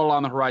 They're all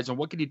on the horizon.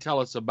 What can you tell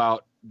us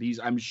about these,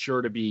 I'm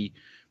sure to be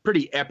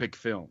pretty epic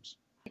films?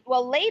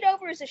 Well, Laid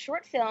Over is a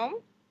short film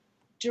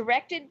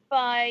directed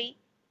by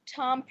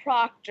Tom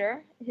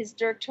Proctor, his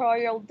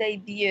directorial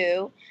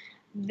debut.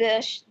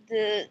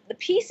 The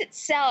piece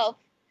itself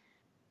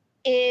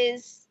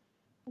is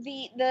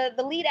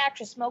the lead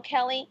actress, Mo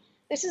Kelly.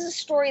 this is a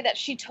story that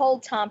she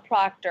told Tom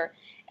Proctor,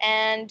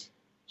 and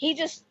he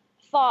just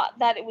thought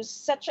that it was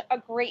such a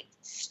great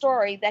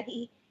story that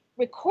he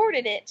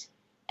recorded it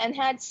and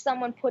had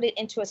someone put it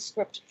into a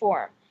script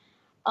form.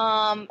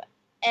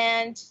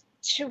 And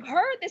to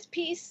her, this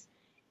piece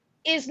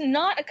is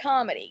not a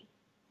comedy,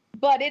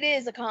 but it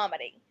is a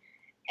comedy.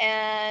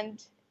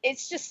 And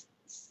it's just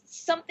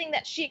something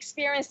that she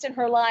experienced in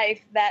her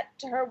life that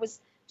to her was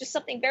just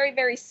something very,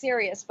 very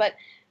serious. But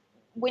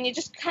when you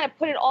just kind of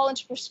put it all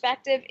into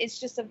perspective, it's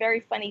just a very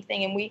funny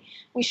thing. And we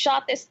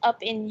shot this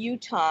up in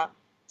Utah,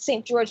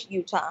 St. George,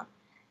 Utah,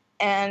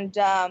 and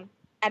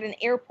at an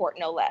airport,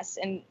 no less.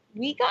 And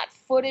we got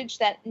footage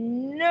that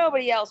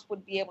nobody else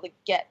would be able to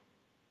get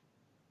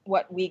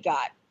what we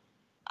got,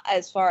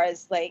 as far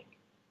as like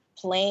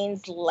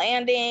planes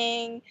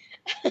landing,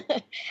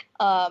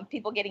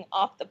 people getting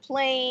off the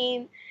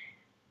plane.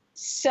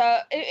 So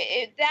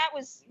that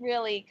was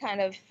really kind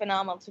of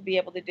phenomenal to be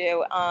able to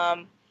do.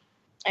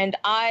 And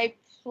I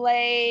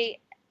play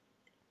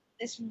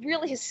this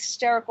really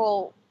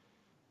hysterical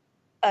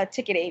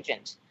ticket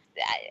agent.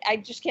 I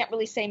just can't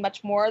really say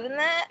much more than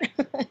that.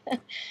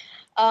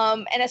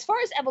 And as far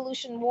as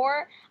Evolution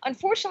War,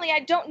 unfortunately, I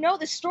don't know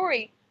the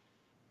story,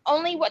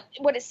 only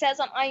what it says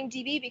on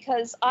IMDb,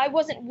 because I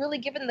wasn't really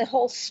given the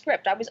whole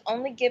script. I was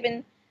only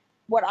given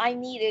what I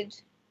needed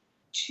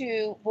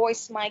to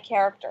voice my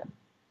character.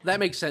 That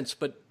makes sense,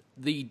 but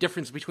the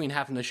difference between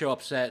having to show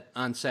up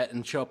on set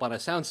and show up on a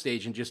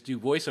soundstage and just do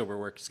voiceover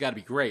work has got to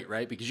be great,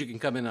 right? Because you can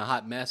come in a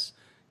hot mess,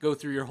 go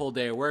through your whole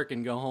day of work,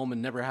 and go home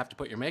and never have to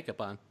put your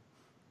makeup on.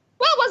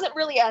 Well, it wasn't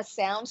really a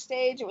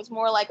soundstage. It was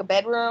more like a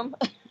bedroom.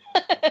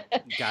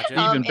 Gotcha.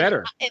 Even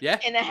better.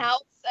 In a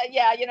house.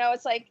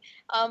 It's like,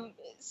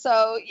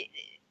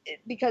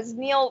 because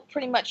Neil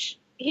pretty much,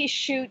 he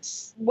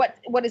shoots what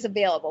is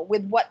available,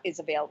 with what is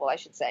available, I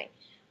should say.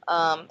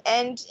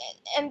 And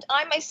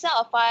I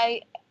myself,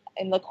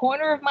 in the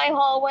corner of my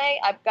hallway,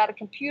 I've got a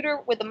computer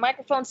with a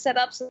microphone set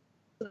up so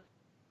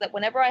that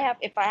whenever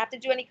if I have to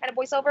do any kind of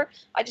voiceover,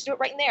 I just do it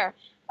right in there.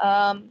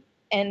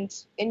 And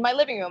in my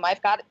living room,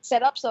 I've got it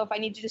set up so if I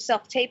need to do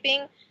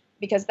self-taping,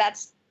 because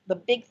that's the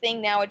big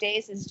thing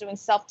nowadays is doing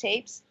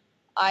self-tapes,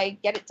 I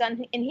get it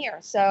done in here.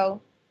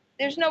 So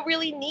there's no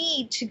really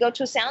need to go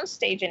to a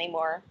soundstage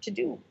anymore to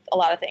do a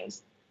lot of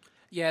things.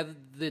 Yeah,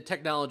 the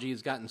technology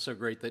has gotten so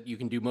great that you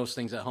can do most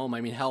things at home.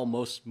 I mean, hell,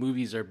 most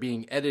movies are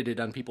being edited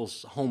on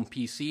people's home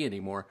PC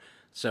anymore.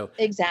 So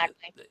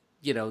exactly,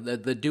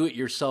 the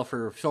do-it-yourself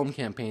or film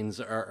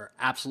campaigns are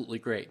absolutely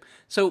great.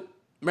 So,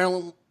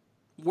 Marilyn,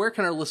 where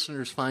can our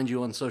listeners find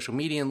you on social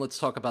media? And let's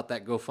talk about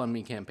that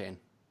GoFundMe campaign.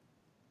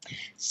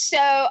 So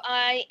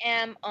I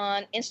am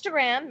on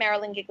Instagram,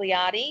 Marilyn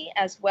Ghigliotti,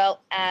 as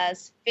well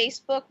as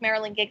Facebook,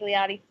 Marilyn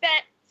Ghigliotti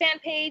fan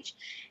page,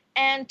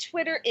 and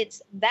Twitter,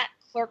 it's That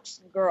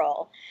Clerks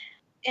Girl.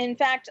 In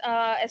fact,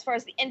 as far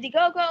as the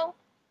Indiegogo,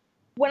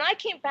 when I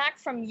came back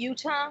from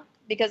Utah,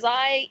 because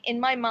I, in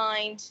my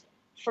mind,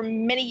 for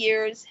many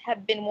years,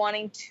 have been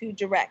wanting to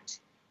direct.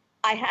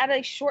 I had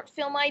a short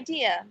film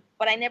idea,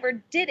 but I never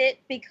did it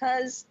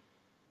because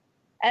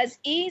as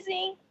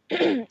easy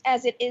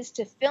as it is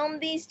to film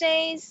these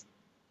days,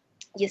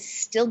 you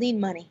still need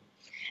money.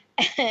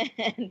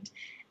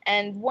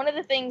 And one of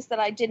the things that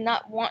I did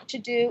not want to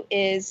do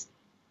is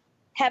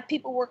have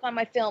people work on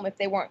my film if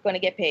they weren't going to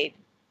get paid.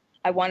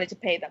 I wanted to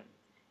pay them.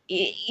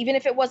 Even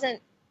if it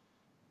wasn't,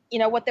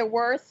 what they're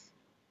worth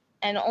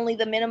and only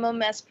the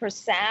minimum as per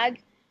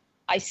SAG,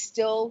 I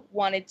still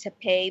wanted to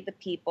pay the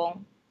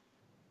people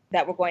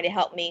that were going to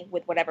help me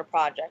with whatever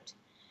project.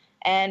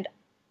 And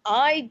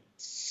I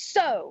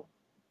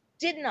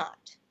did not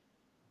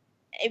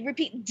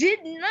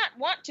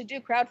want to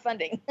do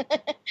crowdfunding.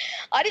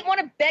 I didn't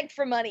want to beg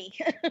for money.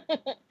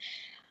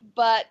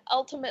 But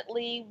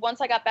ultimately,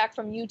 once I got back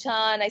from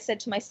Utah and I said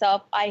to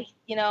myself, I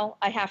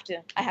have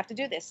to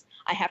do this.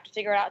 I have to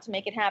figure out to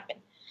make it happen.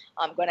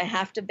 I'm going to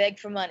have to beg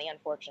for money,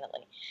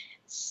 unfortunately.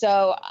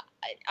 So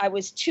I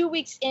was 2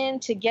 weeks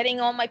into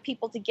getting all my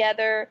people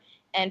together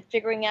and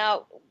figuring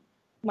out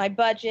my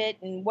budget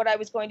and what I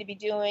was going to be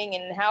doing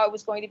and how I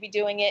was going to be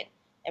doing it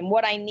and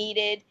what I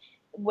needed,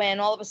 when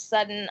all of a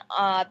sudden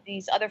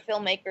these other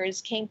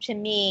filmmakers came to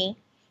me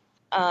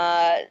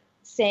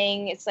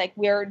saying, it's like,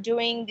 we're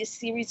doing this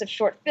series of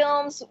short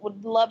films,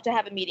 would love to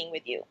have a meeting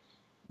with you.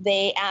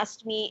 They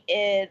asked me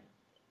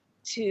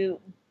to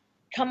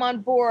come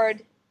on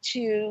board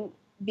to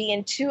be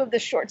in 2 of the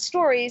short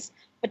stories,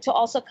 but to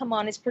also come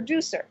on as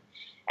producer,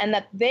 and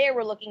that they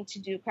were looking to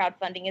do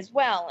crowdfunding as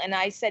well. And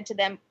I said to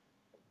them,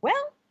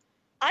 well,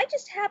 I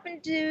just happen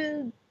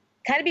to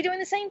kind of be doing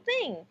the same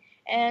thing.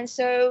 And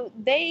so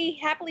they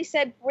happily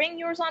said, bring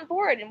yours on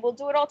board and we'll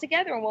do it all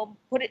together and we'll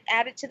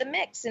add it to the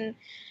mix.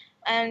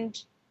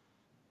 And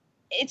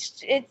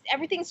it's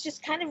everything's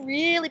just kind of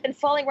really been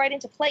falling right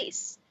into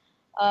place.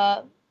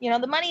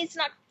 The money is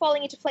not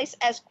falling into place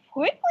as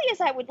quickly as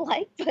I would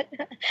like, but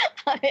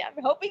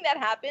I'm hoping that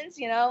happens.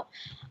 I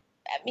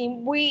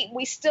mean,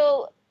 we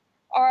still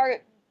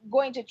are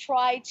going to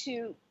try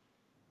to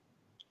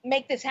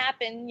make this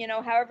happen,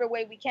 however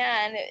way we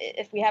can,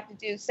 if we have to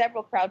do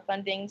several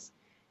crowdfundings.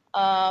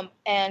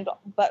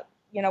 But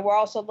we're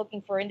also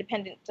looking for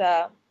independent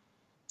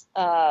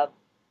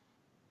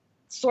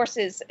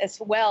sources as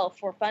well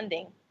for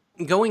funding.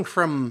 Going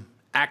from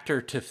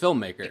actor to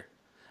filmmaker,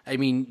 I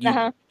mean,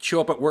 you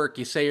show up at work,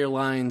 you say your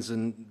lines,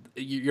 and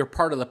you're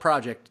part of the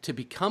project, to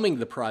becoming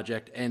the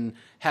project and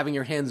having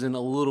your hands in a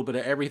little bit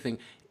of everything.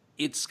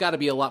 It's got to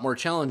be a lot more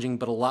challenging,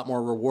 but a lot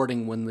more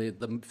rewarding when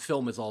the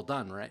film is all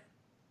done, right?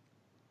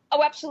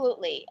 Oh,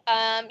 absolutely.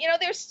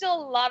 There's still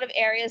a lot of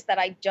areas that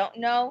I don't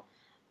know,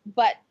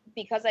 but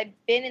because I've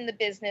been in the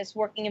business,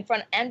 working in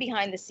front and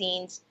behind the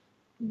scenes,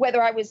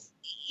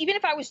 even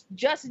if I was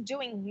just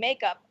doing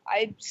makeup,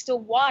 I'm still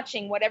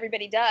watching what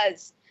everybody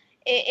does.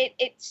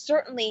 It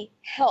certainly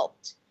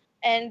helped.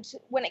 And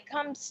when it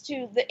comes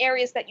to the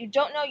areas that you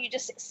don't know, you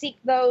just seek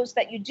those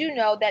that you do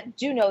know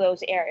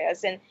those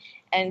areas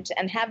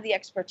and have the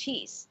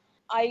expertise.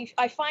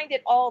 I find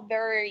it all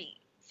very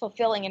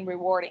fulfilling and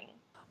rewarding.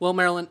 Well,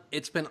 Marilyn,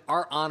 it's been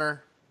our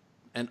honor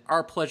and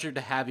our pleasure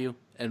to have you,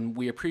 and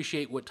we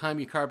appreciate what time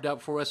you carved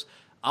out for us.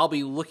 I'll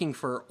be looking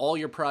for all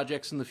your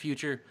projects in the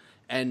future,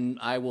 and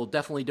I will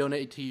definitely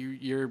donate to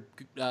your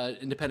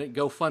independent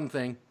GoFund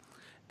thing.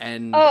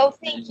 And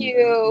thank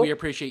you. We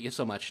appreciate you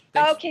so much.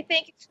 Thanks. Okay,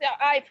 thank you.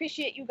 I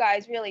appreciate you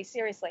guys, really,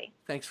 seriously.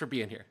 Thanks for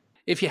being here.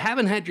 If you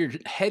haven't had your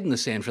head in the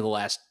sand for the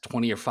last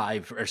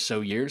 25 or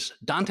so years,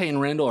 Dante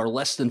and Randall are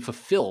less than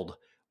fulfilled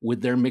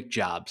with their Mick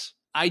jobs.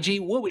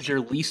 IG, what was your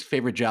least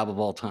favorite job of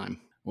all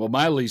time? Well,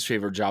 my least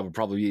favorite job would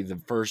probably be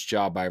the first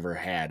job I ever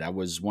had. I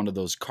was one of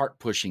those cart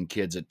pushing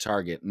kids at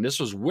Target. And this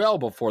was well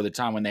before the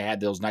time when they had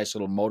those nice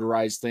little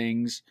motorized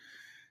things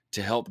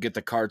to help get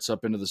the carts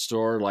up into the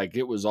store. Like,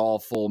 it was all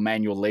full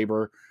manual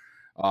labor.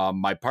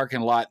 My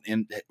parking lot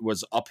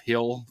was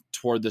uphill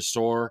toward the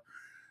store.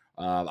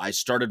 I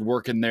started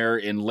working there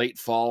in late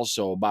fall.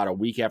 So about a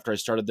week after I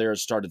started there, it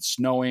started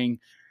snowing.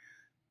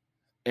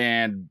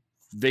 And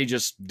they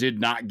just did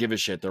not give a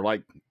shit. They're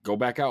like, go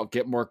back out,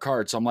 get more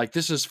carts. I'm like,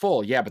 this is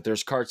full. Yeah, but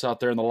there's carts out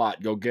there in the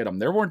lot. Go get them.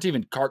 There weren't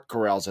even cart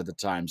corrals at the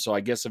time. So I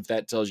guess if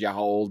that tells you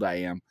how old I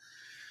am,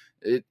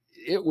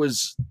 it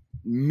was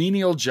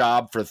menial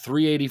job for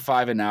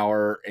 $3.85 an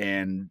hour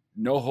and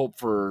no hope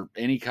for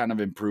any kind of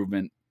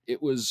improvement.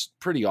 It was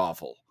pretty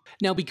awful.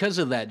 Now, because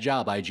of that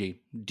job, IG,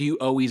 do you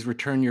always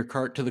return your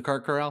cart to the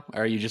cart corral?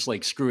 Or are you just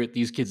like, screw it,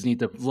 these kids need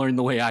to learn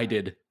the way I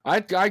did? I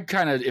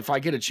kind of, if I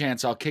get a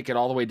chance, I'll kick it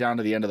all the way down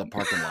to the end of the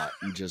parking lot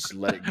and just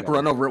let it go.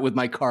 Run over it with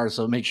my car,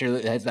 so make sure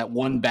that it has that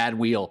one bad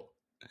wheel.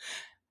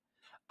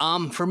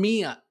 For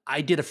me,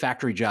 I did a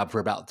factory job for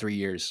about 3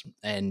 years,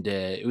 and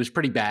it was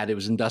pretty bad. It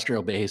was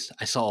industrial based.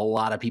 I saw a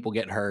lot of people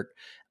get hurt.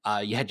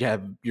 You had to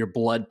have your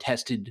blood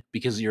tested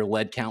because your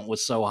lead count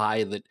was so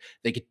high that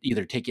they could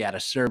either take you out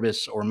of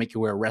service or make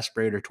you wear a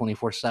respirator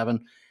 24/7.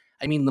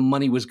 I mean, the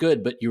money was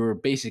good, but you were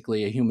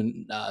basically a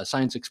human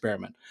science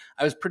experiment.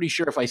 I was pretty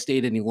sure if I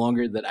stayed any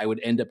longer that I would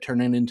end up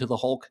turning into the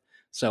Hulk.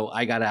 So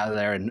I got out of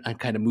there and I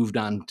kind of moved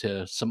on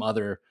to some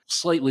other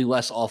slightly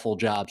less awful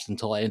jobs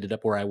until I ended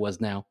up where I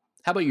was now.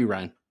 How about you,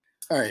 Ryan?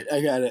 All right,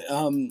 I got it.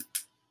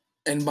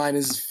 And mine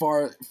is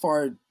far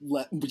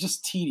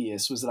just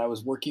tedious. Was that I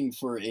was working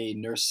for a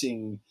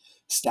nursing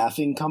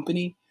staffing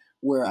company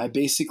where I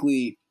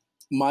basically,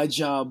 my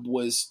job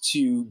was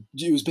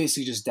it was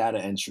basically just data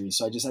entry.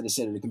 So I just had to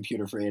sit at a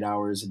computer for 8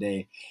 hours a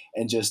day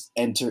and just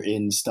enter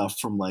in stuff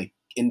from like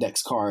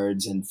index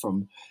cards and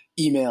from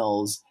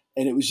emails.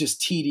 And it was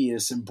just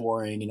tedious and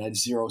boring and I had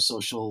zero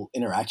social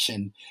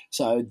interaction.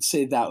 So I would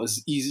say that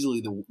was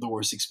easily the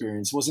worst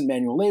experience. It wasn't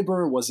manual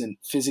labor, wasn't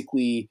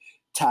physically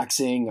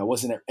taxing. I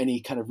wasn't at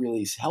any kind of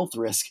really health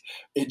risk.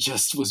 It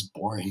just was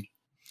boring.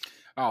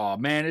 Oh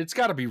man, it's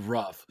got to be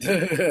rough.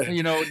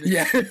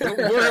 Yeah.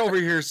 We're over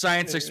here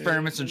science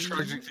experiments and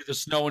trudging through the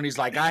snow, and he's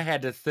like, I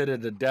had to sit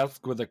at a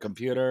desk with a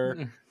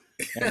computer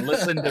and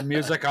listen to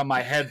music on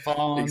my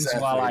headphones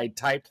while I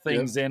type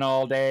things in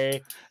all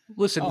day.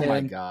 Listen, man,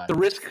 my God. The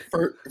risk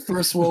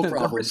first world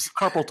problems.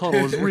 Carpal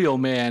tunnel is real,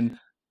 man.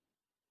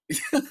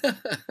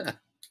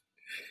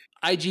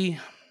 IG,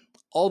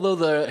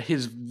 although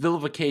his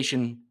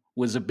vilification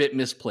was a bit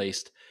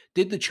misplaced,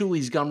 did the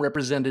Chuli's gum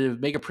representative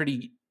make a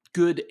pretty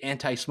good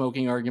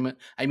anti-smoking argument?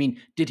 I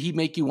mean, did he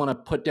make you want to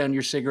put down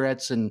your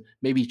cigarettes and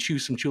maybe chew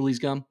some Chuli's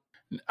gum?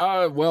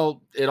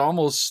 Well, it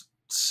almost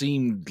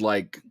seemed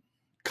like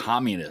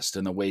communist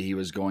in the way he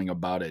was going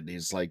about it.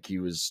 He's like he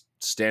was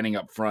standing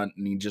up front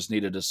and he just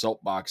needed a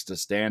soapbox to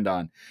stand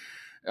on.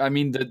 I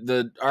mean,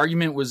 the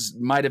argument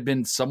might have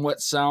been somewhat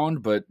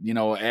sound, but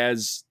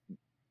as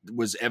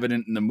was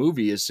evident in the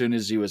movie, as soon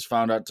as he was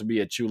found out to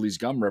be a Chuli's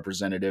gum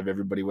representative,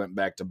 everybody went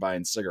back to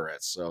buying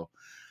cigarettes. So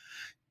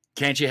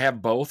can't you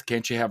have both?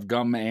 Can't you have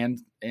gum and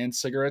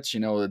cigarettes?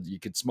 You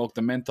could smoke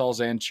the menthols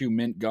and chew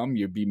mint gum.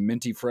 You'd be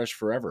minty fresh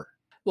forever.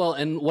 Well,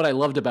 and what I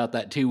loved about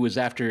that too was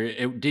after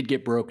it did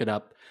get broken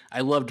up,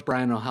 I loved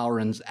Brian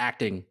O'Halloran's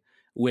acting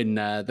when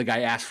the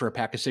guy asked for a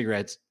pack of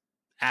cigarettes.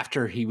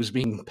 after he was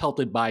being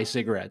pelted by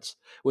cigarettes,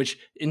 which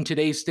in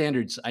today's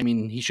standards, I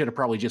mean, he should have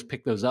probably just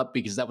picked those up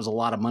because that was a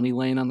lot of money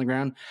laying on the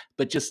ground.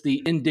 But just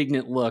the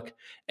indignant look.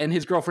 And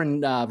his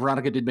girlfriend,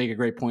 Veronica, did make a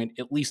great point.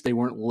 At least they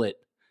weren't lit.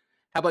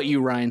 How about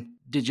you, Ryan?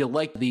 Did you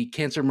like the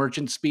cancer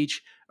merchant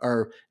speech,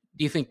 or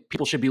do you think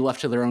people should be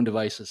left to their own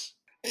devices?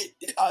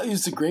 It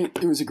was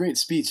a great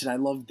speech, and I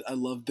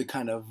loved the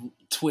kind of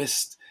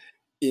twist,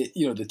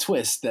 the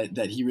twist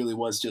that he really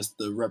was just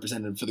the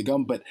representative for the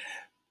gum. But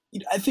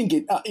I think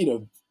it,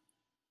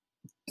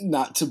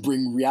 not to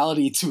bring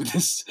reality to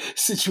this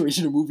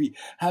situation or movie,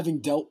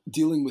 having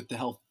dealing with the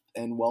health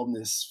and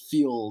wellness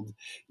field,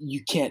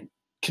 you can't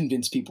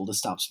convince people to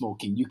stop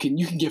smoking. You can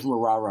give them a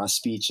rah-rah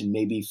speech, and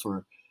maybe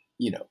for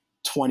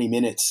 20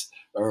 minutes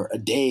or a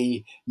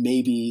day,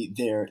 maybe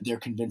they're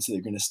convinced that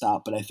they're going to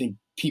stop. But I think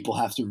people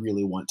have to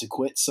really want to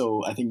quit.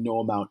 So I think no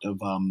amount of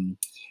kind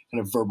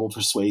of verbal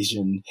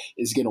persuasion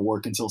is going to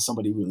work until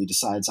somebody really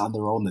decides on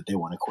their own that they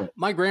want to quit.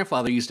 My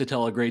grandfather used to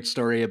tell a great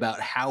story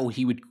about how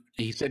he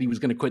said he was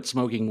going to quit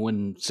smoking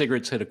when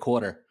cigarettes hit a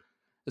quarter.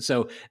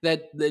 So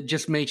that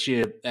just makes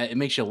you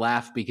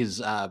laugh,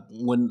 because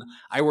when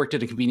I worked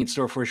at a convenience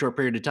store for a short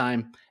period of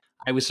time,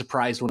 I was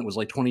surprised when it was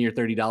like $20 or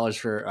 $30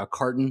 for a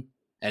carton,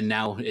 and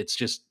now it's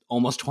just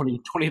almost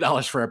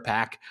 $20 for a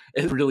pack.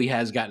 It really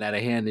has gotten out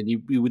of hand, and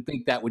you would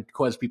think that would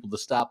cause people to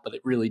stop, but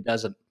it really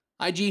doesn't.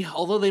 IG,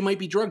 although they might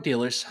be drug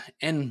dealers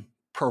and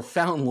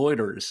profound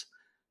loiterers,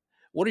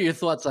 what are your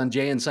thoughts on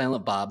Jay and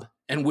Silent Bob,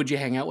 and would you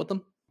hang out with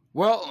them?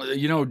 Well,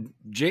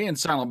 Jay and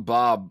Silent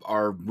Bob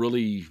are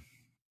really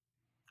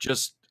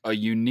just a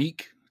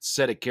unique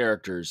set of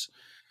characters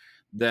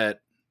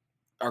that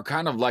are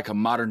kind of like a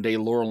modern day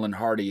Laurel and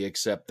Hardy,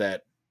 except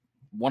that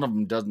one of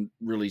them doesn't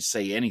really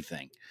say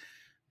anything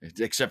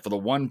except for the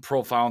one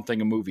profound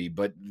thing a movie,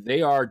 but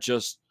they are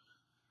just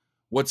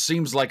what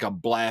seems like a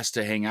blast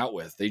to hang out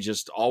with. They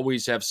just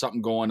always have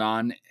something going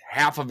on.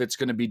 Half of it's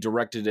going to be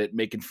directed at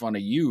making fun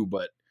of you,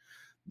 but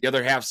the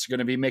other half's going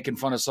to be making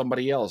fun of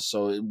somebody else.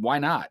 So why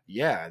not?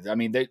 Yeah. I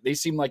mean, they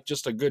seem like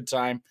just a good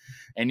time.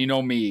 And you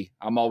know me,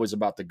 I'm always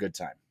about the good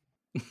time.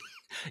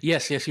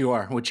 Yes, you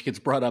are, which gets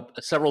brought up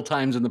several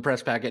times in the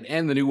press packet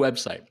and the new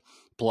website.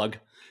 Plug.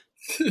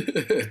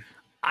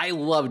 I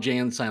love Jay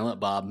and Silent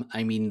Bob.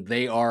 I mean,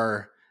 they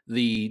are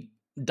the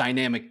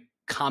dynamic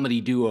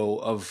comedy duo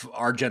of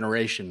our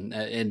generation.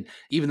 And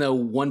even though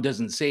one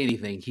doesn't say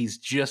anything, he's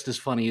just as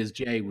funny as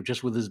Jay,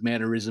 just with his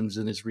mannerisms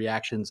and his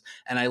reactions.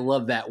 And I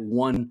love that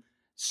one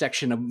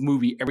section of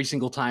movie every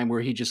single time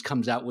where he just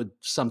comes out with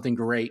something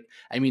great.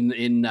 I mean,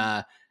 in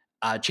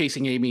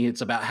Chasing Amy,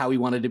 it's about how he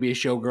wanted to be a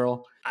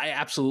showgirl. I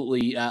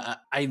absolutely,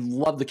 I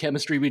love the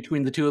chemistry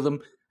between the two of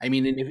them. I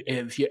mean,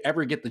 if you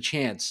ever get the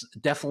chance,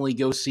 definitely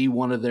go see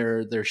one of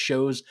their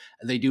shows.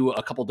 They do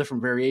a couple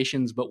different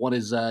variations, but one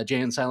is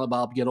Jay and Silent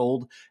Bob Get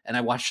Old, and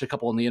I watched a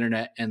couple on the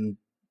internet, and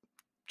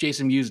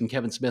Jason Mewes and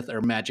Kevin Smith are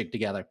magic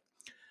together.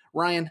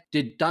 Ryan,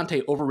 did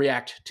Dante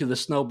overreact to the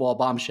snowball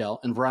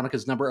bombshell and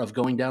Veronica's number of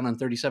going down on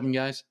 37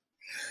 guys?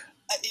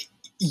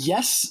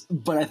 Yes,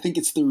 but I think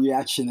it's the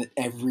reaction that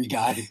every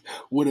guy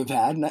would have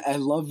had, and I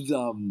loved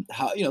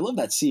how I love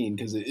that scene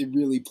because it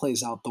really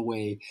plays out the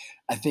way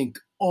I think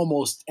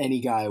almost any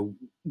guy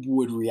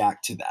would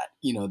react to that.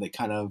 That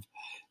kind of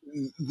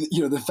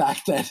the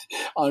fact that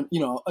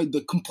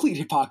the complete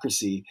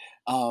hypocrisy,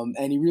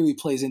 and he really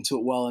plays into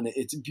it well, and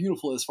it's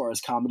beautiful as far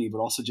as comedy, but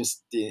also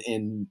just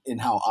in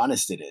how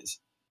honest it is.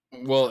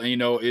 Well,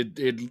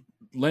 it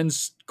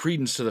lends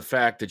credence to the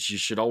fact that you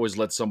should always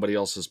let somebody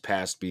else's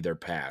past be their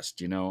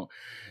past.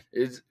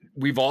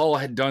 We've all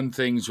had done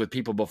things with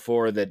people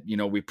before that,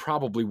 we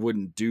probably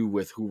wouldn't do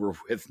with who we're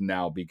with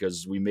now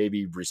because we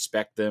maybe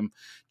respect them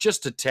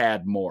just a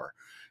tad more.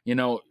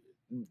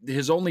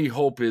 His only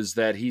hope is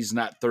that he's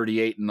not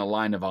 38 in the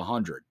line of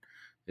 100.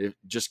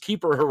 Just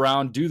keep her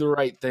around, do the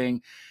right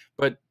thing.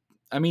 But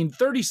I mean,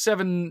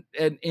 37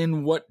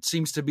 in what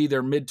seems to be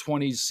their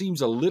mid-20s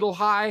seems a little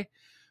high.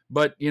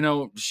 But,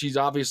 she's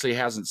obviously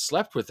hasn't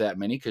slept with that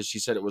many because she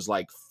said it was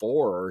like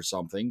 4 or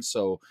something.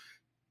 So,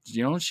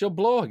 she'll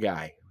blow a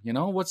guy.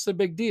 What's the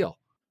big deal?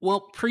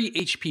 Well,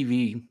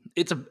 pre-HPV,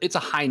 it's a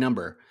high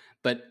number,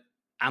 but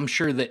I'm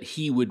sure that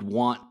he would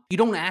want. You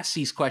don't ask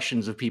these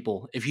questions of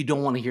people if you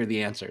don't want to hear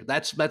the answer.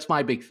 That's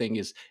my big thing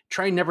is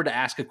try never to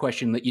ask a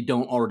question that you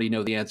don't already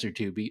know the answer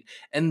to.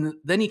 And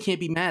then you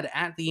can't be mad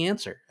at the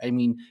answer. I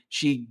mean,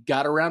 she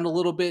got around a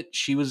little bit.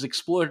 She was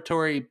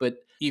exploratory, but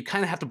you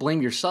kind of have to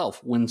blame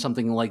yourself when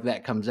something like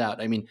that comes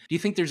out. I mean, do you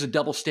think there's a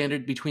double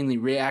standard between the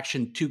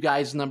reaction to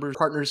guys' numbers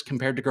partners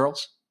compared to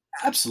girls?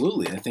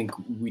 Absolutely. I think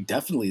we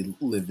definitely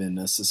live in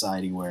a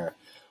society where,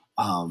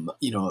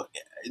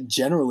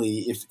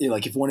 generally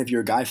if one of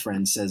your guy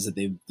friends says that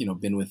they've,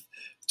 been with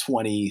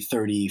 20,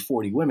 30,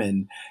 40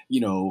 women,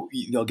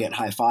 they'll get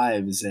high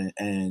fives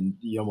and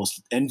you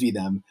almost envy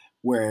them.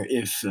 Where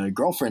if a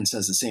girlfriend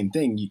says the same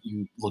thing,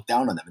 you look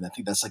down on them. And I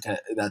think that's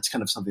that's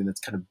kind of something that's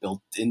kind of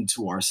built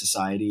into our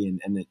society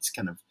and it's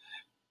kind of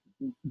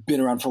been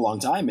around for a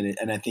long time.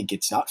 And I think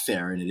it's not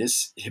fair and it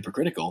is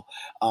hypocritical.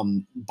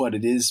 But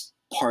it is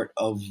part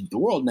of the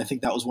world. And I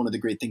think that was one of the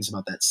great things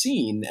about that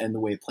scene, and the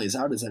way it plays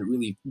out is that it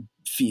really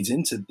feeds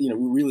into,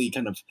 really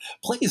kind of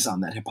plays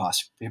on that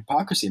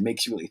hypocrisy. It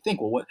makes you really think,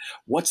 well,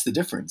 what's the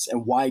difference,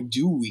 and why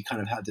do we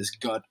kind of have this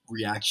gut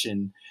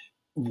reaction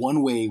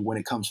one way when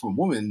it comes from a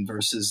woman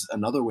versus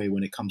another way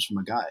when it comes from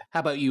a guy?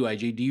 How about you,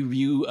 IG? Do you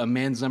view a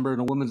man's number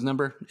and a woman's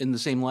number in the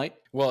same light?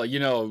 Well,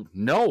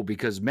 no,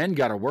 because men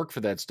got to work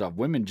for that stuff.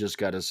 Women just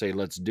got to say,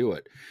 let's do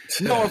it.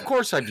 No, of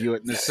course I view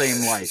it in the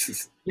same light.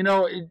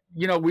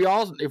 We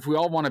all, if we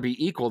all want to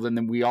be equal,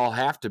 then we all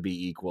have to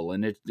be equal,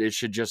 and it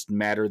should just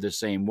matter the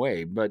same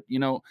way. But,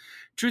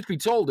 truth be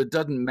told, it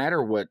doesn't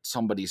matter what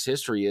somebody's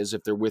history is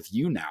if they're with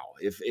you now.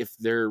 If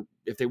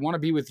they want to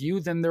be with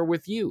you, then they're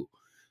with you.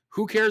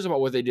 Who cares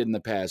about what they did in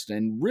the past?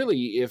 And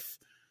really, if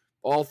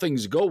all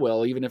things go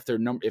well, even if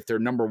their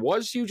number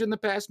was huge in the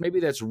past, maybe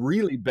that's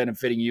really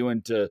benefiting you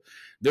into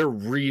they're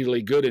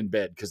really good in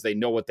bed because they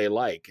know what they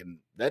like, and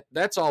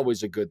that's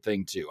always a good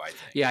thing too, I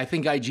think. Yeah, I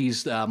think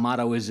IG's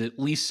motto is at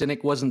least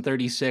Cinik wasn't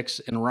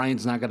 36 and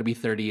Ryan's not going to be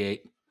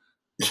 38.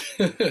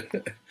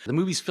 The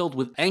movie's filled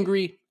with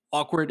angry,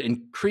 awkward,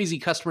 and crazy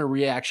customer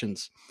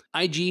reactions.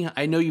 IG,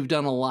 I know you've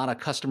done a lot of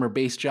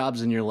customer-based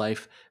jobs in your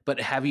life, but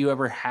have you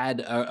ever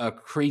had a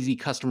crazy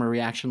customer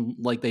reaction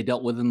like they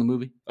dealt with in the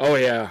movie? Oh,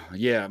 yeah.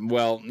 Yeah.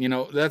 Well,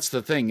 that's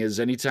the thing is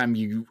anytime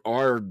you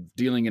are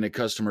dealing in a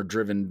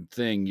customer-driven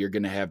thing, you're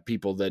going to have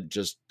people that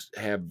just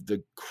have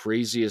the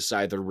craziest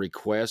either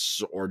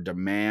requests or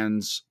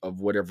demands of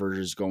whatever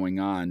is going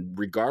on,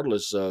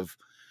 regardless of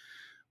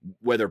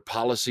whether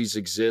policies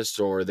exist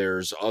or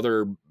there's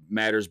other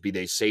matters, be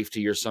they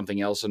safety or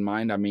something else in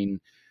mind. I mean,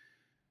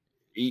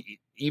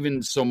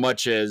 even so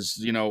much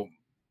as,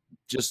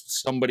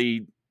 just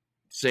somebody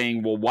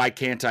saying, well, why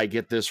can't I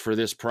get this for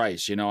this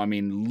price? I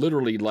mean,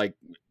 literally like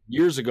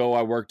years ago,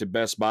 I worked at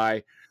Best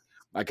Buy.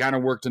 I kind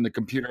of worked in the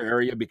computer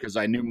area because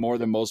I knew more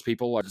than most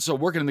people. So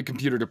working in the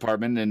computer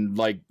department, and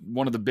like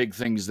one of the big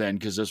things then,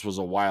 because this was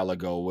a while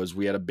ago, was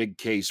we had a big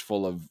case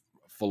full of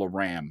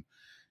RAM.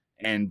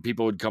 And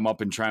people would come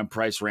up and try and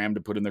price RAM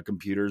to put in their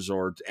computers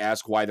or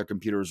ask why their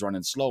computer was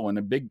running slow. And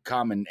a big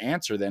common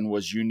answer then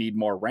was you need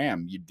more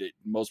RAM.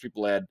 Most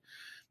people had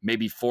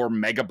maybe 4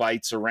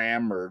 megabytes of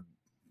RAM or,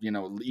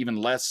 even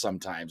less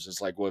sometimes.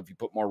 It's like, well, if you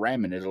put more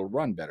RAM in it, it'll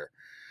run better.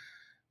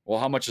 Well,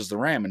 how much is the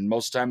RAM? And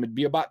most of the time it'd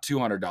be about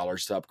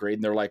 $200 to upgrade.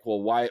 And they're like,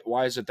 well,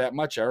 why is it that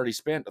much? I already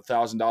spent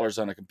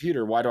 $1,000 on a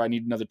computer. Why do I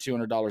need another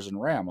 $200 in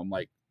RAM? I'm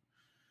like,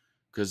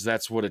 because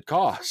that's what it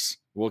costs.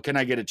 Well, can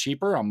I get it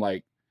cheaper? I'm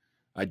like,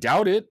 I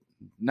doubt it.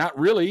 Not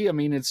really. I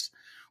mean, it's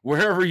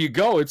wherever you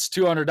go, it's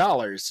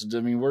 $200. I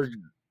mean, we're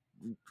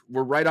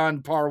right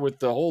on par with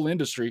the whole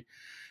industry.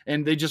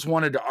 And they just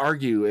wanted to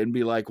argue and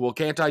be like, well,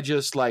 can't I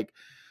just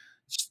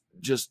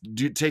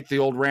take the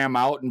old RAM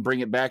out and bring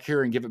it back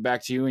here and give it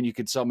back to you and you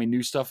could sell me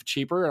new stuff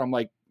cheaper? And I'm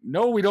like,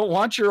 no, we don't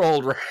want your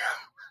old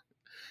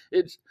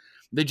RAM.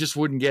 They just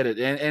wouldn't get it.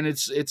 And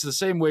it's the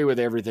same way with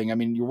everything. I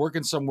mean, you're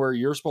working somewhere,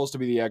 you're supposed to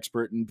be the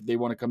expert, and they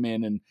want to come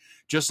in and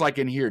just like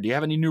in here, do you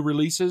have any new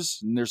releases?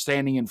 And they're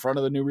standing in front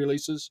of the new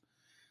releases.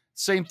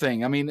 Same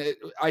thing. I mean,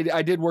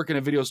 I did work in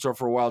a video store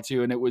for a while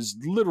too, and it was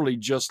literally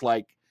just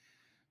like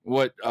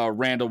what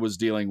Randall was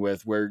dealing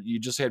with, where you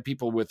just had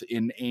people with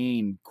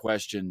inane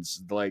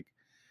questions, like,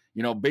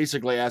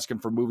 basically asking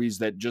for movies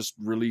that just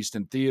released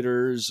in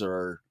theaters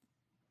or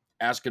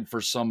asking for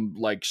some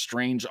like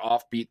strange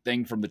offbeat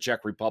thing from the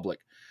Czech Republic.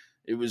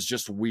 It was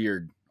just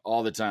weird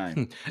all the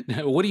time.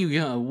 What do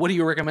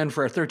you recommend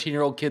for a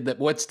 13-year-old kid that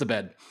wets the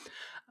bed?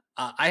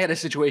 I had a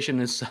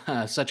situation as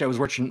such. I was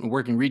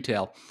working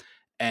retail,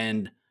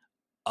 and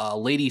a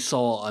lady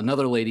saw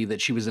another lady that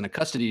she was in a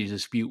custody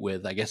dispute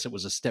with. I guess it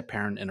was a step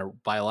parent and a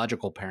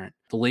biological parent.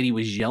 The lady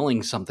was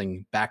yelling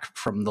something back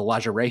from the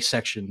lingerie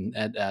section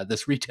at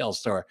this retail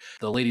store.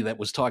 The lady that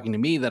was talking to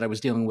me that I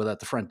was dealing with at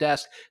the front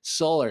desk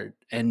saw her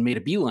and made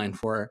a beeline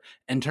for her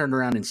and turned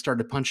around and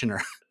started punching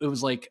her. It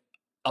was like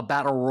a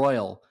battle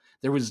royal.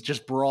 There was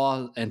just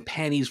bra and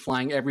panties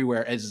flying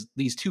everywhere as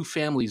these two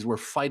families were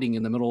fighting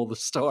in the middle of the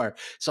store.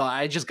 So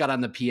I just got on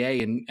the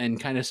PA and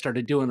kind of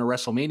started doing a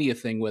WrestleMania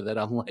thing with it.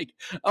 I'm like,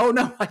 oh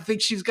no, I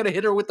think she's going to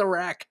hit her with the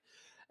rack.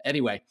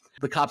 Anyway,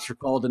 the cops were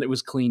called and it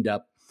was cleaned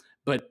up,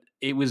 but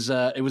it was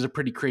a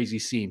pretty crazy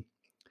scene.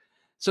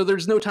 So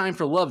there's no time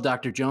for love,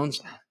 Dr. Jones.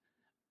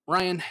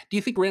 Ryan, do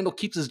you think Randall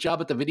keeps his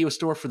job at the video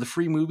store for the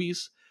free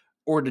movies,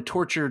 or to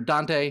torture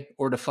Dante,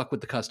 or to fuck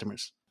with the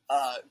customers?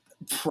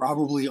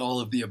 Probably all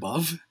of the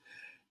above,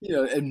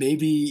 and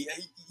maybe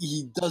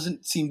he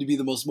doesn't seem to be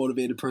the most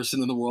motivated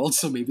person in the world.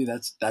 So maybe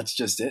that's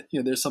just it.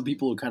 There's some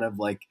people who kind of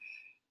like,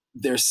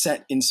 they're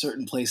set in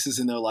certain places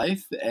in their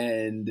life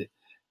and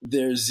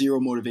there's zero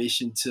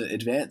motivation to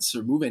advance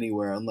or move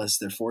anywhere unless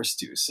they're forced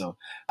to. So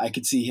I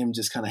could see him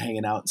just kind of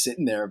hanging out and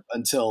sitting there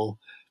until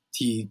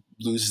he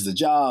loses the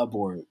job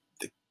or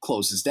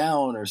closes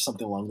down or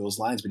something along those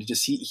lines. But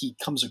he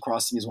comes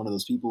across to me as one of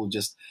those people who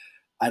just,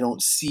 I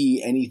don't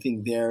see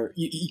anything there.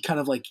 He kind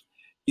of like,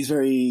 he's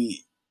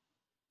very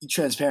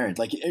transparent.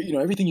 Like,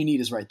 everything you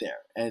need is right there.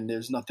 And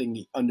there's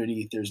nothing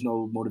underneath. There's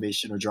no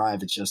motivation or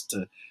drive. It's just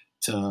to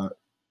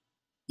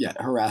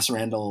harass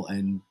Randall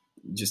and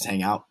just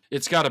hang out.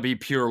 It's got to be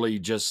purely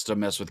just to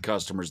mess with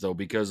customers, though,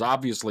 because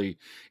obviously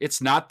it's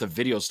not the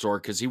video store,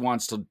 because he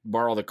wants to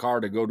borrow the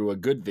car to go to a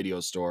good video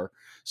store.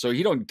 So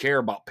he don't care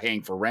about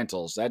paying for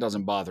rentals. That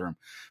doesn't bother him.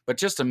 But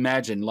just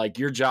imagine, like,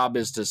 your job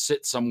is to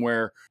sit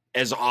somewhere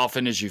as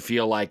often as you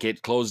feel like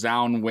it, close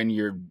down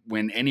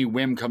when any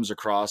whim comes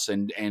across,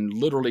 and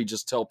literally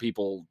just tell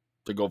people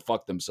to go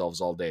fuck themselves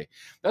all day.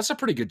 That's a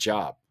pretty good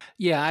job.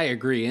 Yeah, I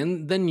agree.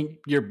 And then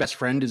your best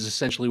friend is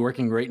essentially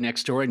working right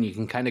next door, and you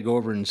can kind of go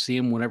over and see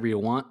him whenever you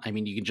want. I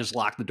mean, you can just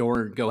lock the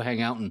door and go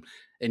hang out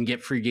and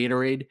get free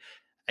Gatorade.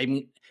 I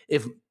mean,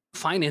 if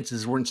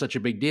finances weren't such a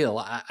big deal,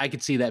 I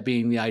could see that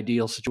being the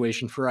ideal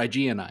situation for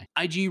IG and I.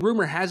 IG,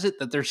 rumor has it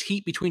that there's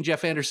heat between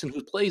Jeff Anderson,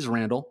 who plays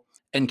Randall,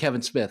 and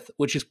Kevin Smith,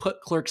 which has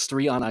put Clerks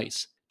 3 on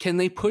ice. Can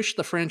they push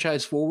the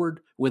franchise forward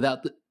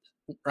without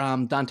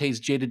Dante's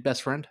jaded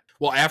best friend?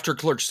 Well, after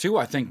Clerks 2,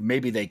 I think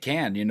maybe they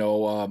can.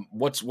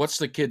 What's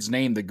the kid's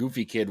name? The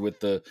goofy kid with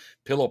the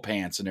pillow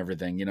pants and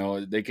everything.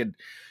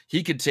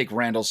 He could take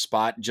Randall's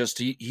spot. Just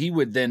he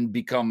would then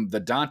become the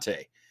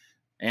Dante,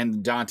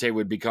 and Dante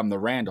would become the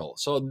Randall.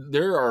 So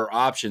there are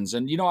options,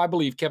 and I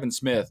believe Kevin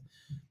Smith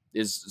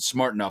is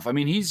smart enough. I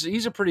mean,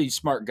 he's a pretty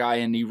smart guy,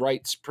 and he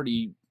writes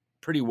pretty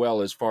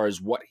well as far as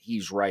what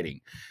he's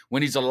writing.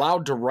 When he's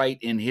allowed to write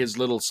in his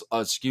little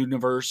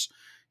universe,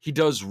 he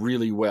does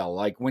really well.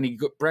 Like when he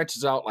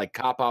branches out like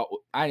Cop Out,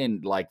 I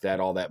didn't like that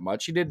all that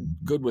much. He did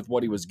good with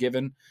what he was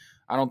given.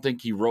 I don't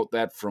think he wrote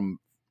that from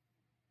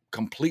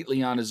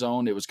completely on his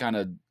own. It was kind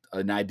of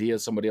an idea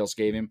somebody else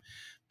gave him.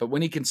 But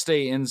when he can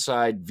stay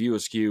inside View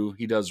Askew,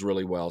 he does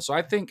really well. So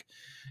I think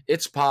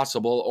it's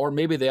possible, or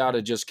maybe they ought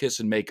to just kiss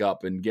and make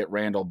up and get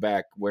Randall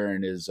back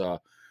wearing his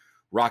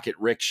Rocket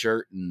Rick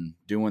shirt and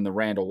doing the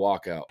Randall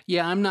walkout.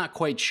 Yeah, I'm not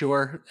quite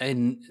sure.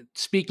 And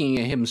speaking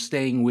of him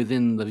staying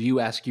within the View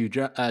Askew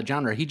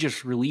genre, he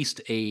just released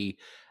I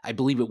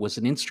believe it was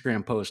an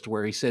Instagram post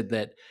where he said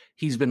that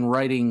he's been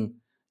writing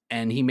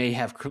and he may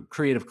have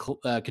creative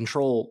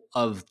control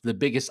of the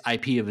biggest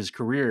IP of his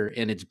career,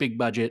 and it's big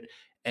budget,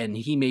 and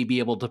he may be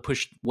able to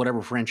push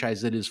whatever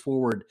franchise it is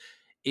forward.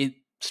 It's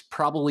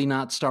probably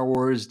not Star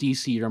Wars,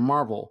 DC, or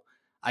Marvel.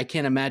 I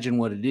can't imagine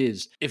what it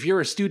is. If you're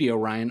a studio,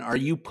 Ryan, are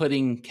you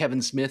putting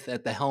Kevin Smith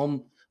at the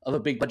helm of a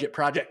big budget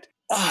project?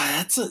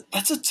 That's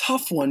a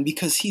tough one,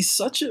 because he's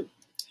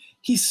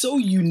so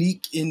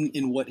unique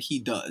in what he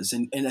does,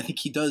 and I think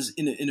he does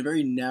in a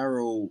very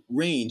narrow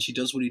range. He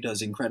does what he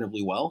does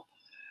incredibly well,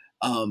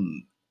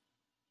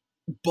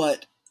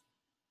 but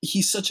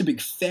he's such a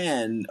big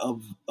fan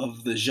of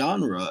the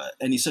genre,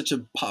 and he's such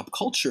a pop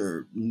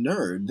culture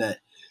nerd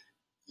that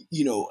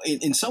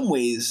in some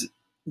ways.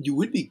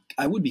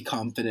 I would be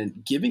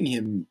confident giving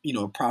him,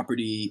 a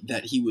property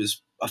that he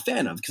was a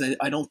fan of, because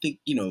I don't think,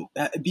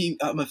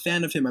 I'm a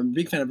fan of him. I'm a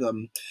big fan of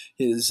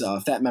his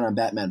Fat Man on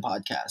Batman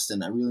podcast,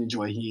 and I really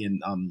enjoy he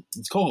and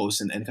his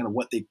co-hosts and kind of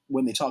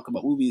when they talk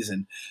about movies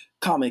and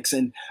comics,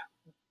 and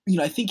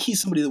I think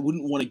he's somebody that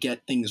wouldn't want to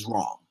get things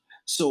wrong.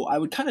 So I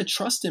would kind of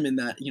trust him in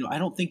that, I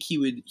don't think he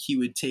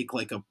would take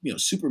like a,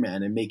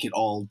 Superman and make it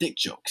all dick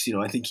jokes.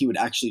 I think he would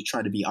actually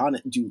try to be on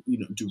it, do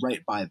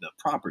right by the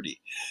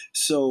property.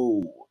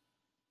 So,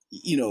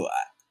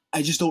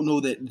 I just don't know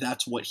that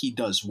that's what he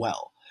does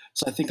well.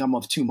 So I think I'm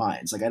of two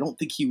minds. Like, I don't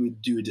think he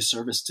would do a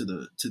disservice to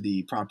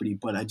the property,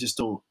 but I just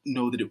don't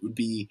know that it would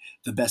be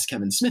the best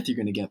Kevin Smith you're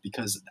going to get,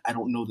 because I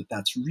don't know that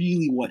that's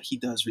really what he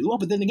does really well.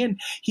 But then again,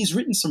 he's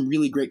written some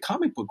really great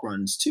comic book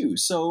runs too.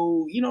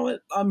 So you know what?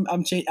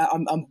 I'm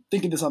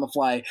thinking this on the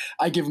fly.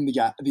 I give him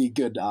the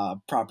good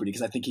property,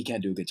 because I think he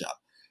can do a good job.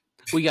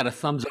 We got a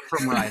thumbs up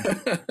from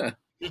Ryan.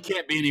 He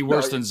can't be any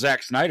worse than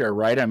Zack Snyder,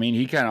 right? I mean,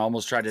 he kind of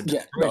almost tried to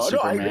destroy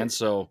Superman,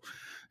 so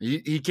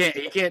he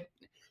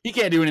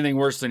can't do anything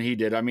worse than he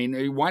did. I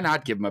mean, why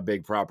not give him a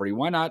big property?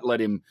 Why not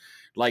let him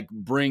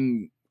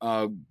bring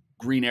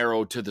Green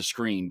Arrow to the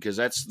screen? Because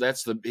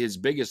that's his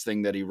biggest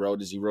thing that he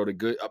wrote, is he wrote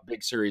a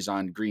big series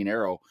on Green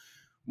Arrow.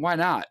 Why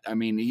not? I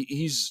mean,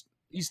 he's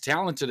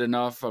talented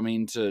enough. I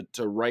mean, to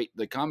write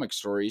the comic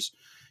stories.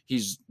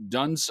 He's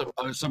done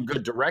some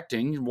good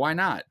directing. Why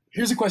not?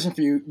 Here's a question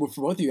for you,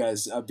 for both of you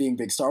guys, being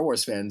big Star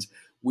Wars fans.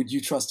 Would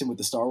you trust him with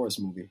the Star Wars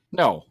movie?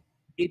 No.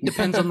 It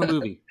depends on the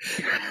movie.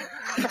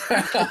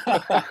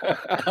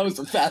 That was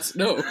a fast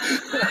no.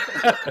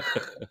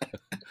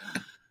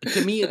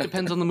 To me, it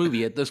depends on the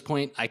movie. At this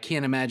point, I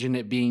can't imagine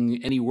it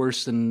being any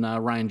worse than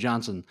Rian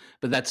Johnson,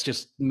 but that's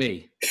just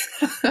me.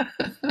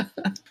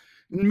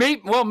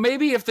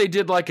 Maybe if they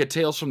did like a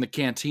Tales from the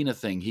Cantina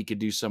thing, he could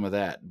do some of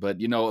that.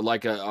 But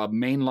like a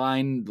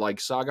mainline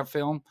like saga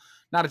film,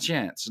 not a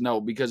chance.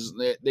 No, because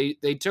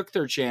they took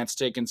their chance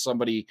taking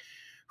somebody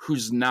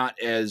who's not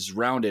as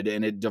rounded,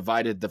 and it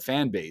divided the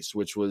fan base,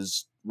 which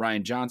was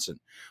Rian Johnson.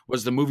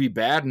 Was the movie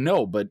bad?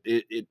 No, but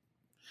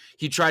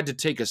he tried to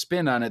take a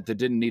spin on it that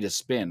didn't need a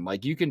spin.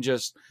 Like, you can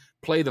just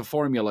play the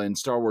formula in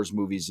Star Wars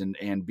movies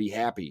and be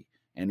happy.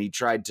 And he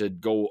tried to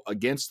go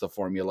against the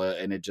formula,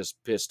 and it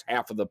just pissed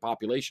half of the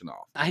population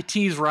off. I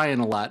tease Ryan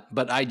a lot,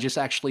 but I just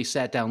actually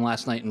sat down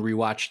last night and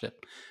rewatched it.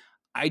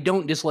 I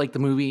don't dislike the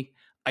movie.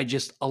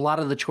 A lot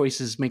of the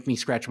choices make me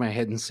scratch my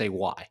head and say,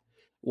 why?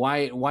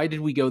 Why did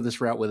we go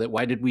this route with it?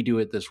 Why did we do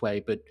it this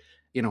way? But,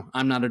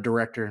 I'm not a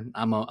director.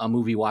 I'm a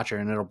movie watcher,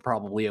 and it'll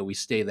probably always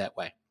stay that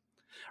way.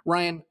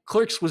 Ryan,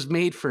 Clerks was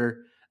made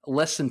for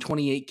less than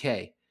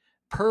 $28K.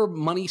 Per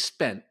money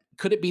spent,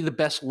 could it be the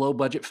best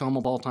low-budget film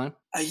of all time?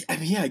 I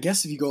mean, yeah, I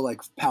guess if you go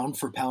like pound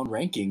for pound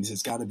rankings,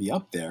 it's got to be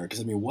up there.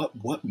 Because I mean, what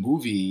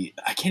movie?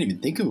 I can't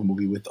even think of a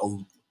movie with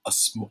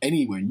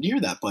anywhere near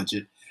that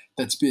budget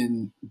that's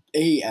been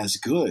A, as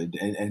good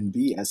and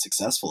B, as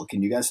successful.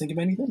 Can you guys think of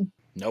anything?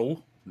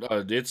 No,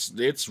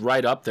 it's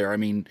right up there. I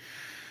mean,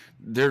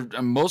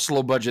 most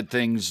low budget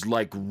things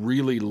like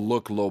really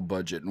look low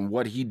budget, and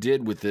what he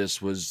did with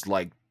this was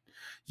like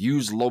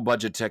use low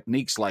budget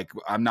techniques. Like,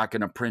 I'm not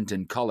going to print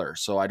in color,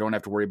 so I don't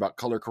have to worry about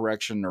color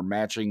correction or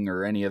matching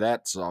or any of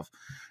that stuff,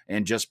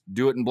 and just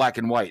do it in black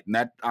and white. And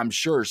that, I'm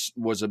sure,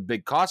 was a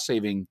big cost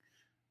saving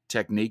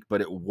technique, but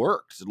it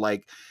worked.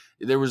 Like,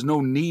 there was no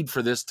need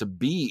for this to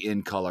be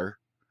in color,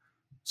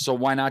 so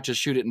why not just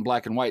shoot it in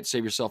black and white,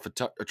 save yourself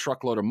a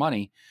truckload of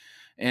money?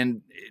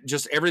 And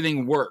just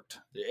everything worked.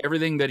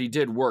 Everything that he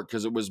did worked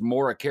because it was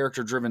more a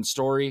character-driven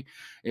story.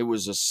 It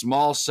was a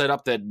small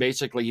setup that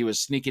basically he was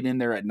sneaking in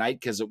there at night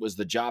because it was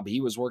the job he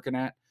was working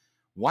at.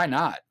 Why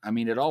not? I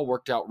mean, it all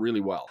worked out really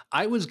well.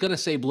 I was going to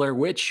say Blair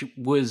Witch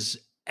was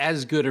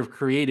as good or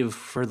creative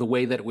for the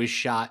way that it was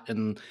shot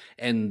and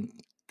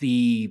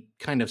the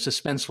kind of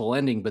suspenseful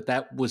ending, but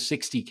that was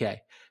 $60K.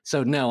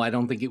 So no, I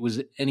don't think it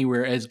was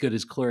anywhere as good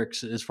as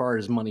Clerks as far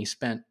as money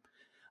spent.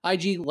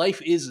 IG,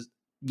 life is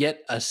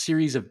yet a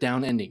series of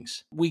down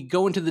endings. We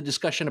go into the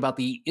discussion about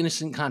the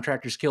innocent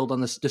contractors killed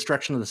on the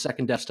destruction of the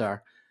second Death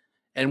Star.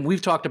 And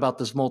we've talked about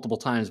this multiple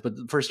times, but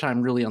the first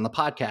time really on the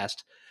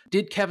podcast.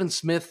 Did Kevin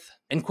Smith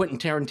and Quentin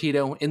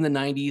Tarantino in the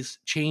 90s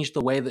change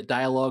the way that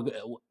dialogue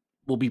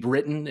will be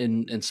written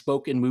and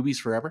spoke in movies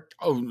forever?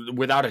 Oh,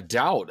 without a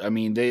doubt. I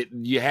mean,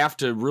 you have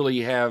to really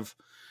have...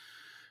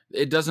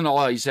 It doesn't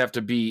always have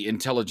to be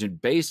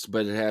intelligent based,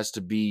 but it has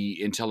to be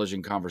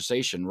intelligent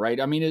conversation, right?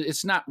 I mean,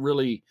 it's not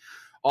really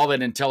all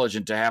that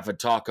intelligent to have a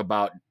talk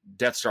about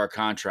Death Star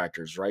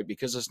contractors, right?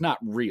 Because it's not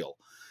real.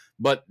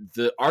 But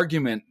the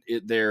argument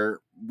there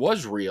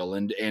was real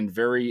and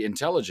very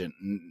intelligent.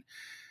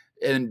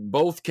 And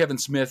both Kevin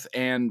Smith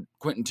and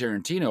Quentin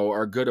Tarantino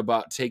are good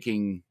about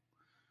taking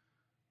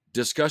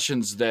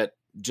discussions that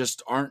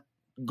just aren't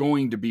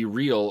going to be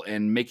real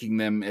and making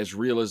them as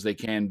real as they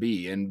can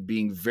be, and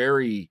being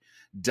very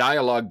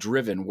dialogue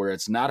driven, where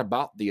it's not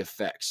about the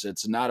effects.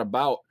 It's not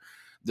about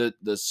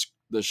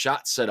the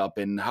shot setup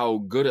and how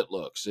good it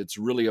looks. It's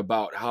really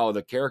about how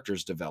the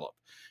characters develop.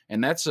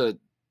 And that's a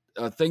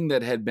thing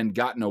that had been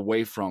gotten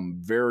away from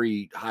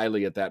very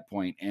highly at that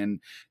point.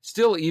 And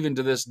still, even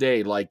to this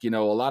day, like, a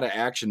lot of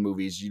action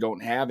movies, you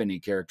don't have any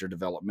character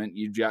development.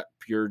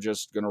 You're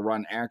just going to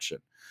run action.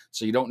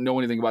 So you don't know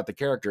anything about the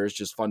character. It's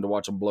just fun to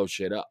watch them blow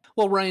shit up.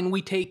 Well, Ryan,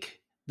 we take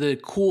the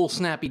cool,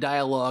 snappy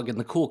dialogue and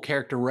the cool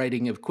character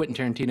writing of Quentin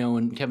Tarantino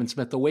and Kevin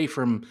Smith away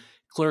from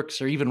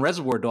Clerks or even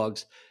Reservoir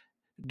Dogs.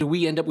 Do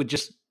we end up with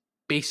just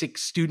basic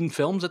student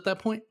films at that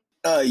point?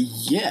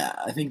 Yeah,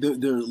 I think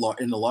they're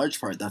in a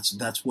large part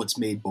that's what's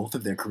made both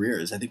of their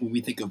careers. I think when we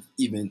think of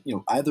even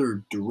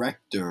either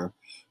director,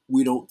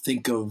 we don't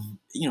think of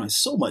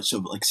so much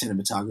of like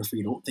cinematography.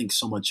 You don't think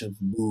so much of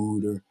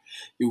mood, or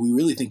we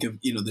really think of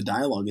the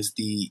dialogue is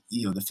the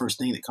first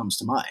thing that comes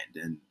to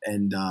mind.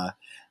 And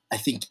I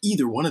think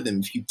either one of them,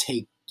 if you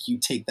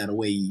take that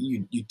away,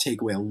 you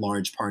take away a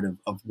large part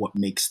of what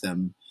makes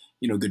them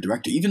good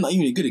director. Even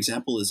a good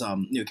example is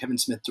Kevin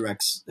Smith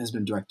has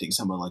been directing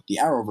some of like the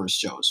Arrowverse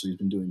shows. So he's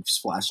been doing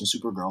Flash and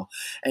Supergirl,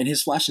 and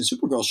his Flash and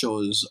Supergirl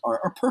shows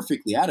are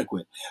perfectly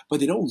adequate, but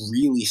they don't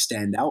really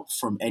stand out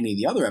from any of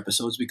the other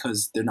episodes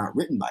because they're not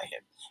written by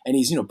him. And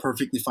he's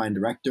perfectly fine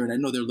director. And I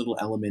know there are little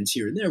elements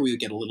here and there where you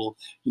get a little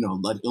a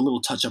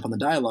little touch up on the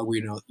dialogue where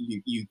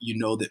you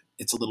know that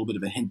it's a little bit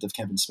of a hint of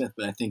Kevin Smith.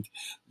 But I think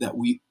that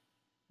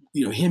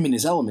him and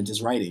his element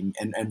is writing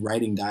and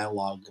writing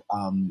dialogue,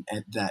 and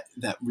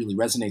that really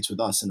resonates with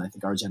us and I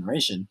think our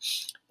generation.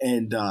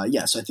 And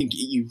so I think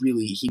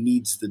he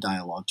needs the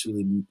dialogue to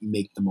really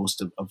make the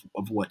most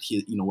of what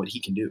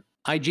he can do.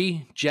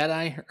 IG,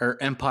 Jedi, or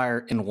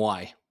Empire, and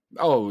why?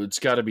 Oh, it's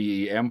got to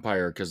be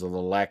Empire because of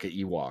the lack of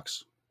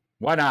Ewoks.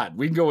 Why not?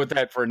 We can go with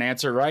that for an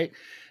answer, right?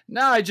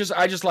 No, I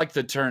just like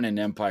the turn in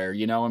Empire.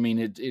 I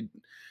mean,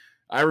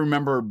 I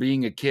remember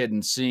being a kid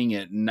and seeing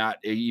it, and not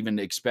even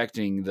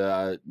expecting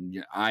the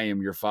 "I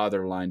am your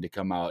father" line to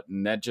come out,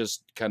 and that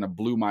just kind of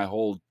blew my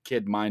whole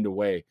kid mind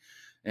away.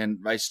 And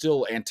I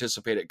still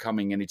anticipate it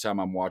coming anytime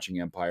I'm watching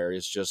Empire.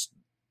 It's just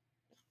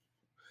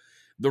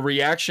the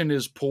reaction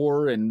is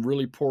poor and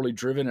really poorly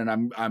driven,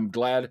 and I'm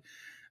glad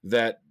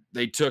that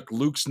they took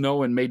Luke's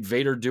no and made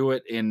Vader do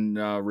it in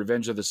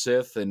Revenge of the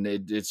Sith, and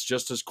it's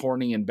just as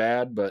corny and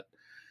bad, but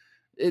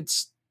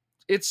it's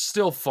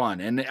still fun,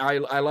 and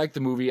I like the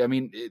movie. I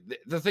mean,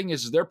 the thing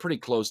is, they're pretty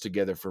close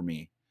together for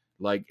me,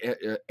 like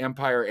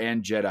Empire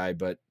and Jedi,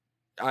 but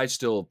I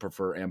still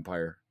prefer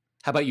Empire.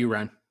 How about you,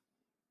 Ryan?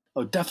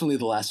 Oh, definitely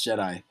The Last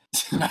Jedi.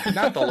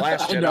 Not The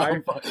Last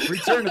Jedi.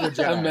 Return of the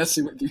Jedi. I'm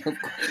messing with you.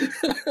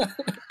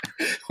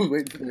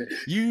 Wait for me.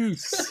 You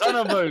son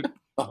of a...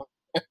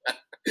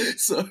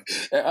 So,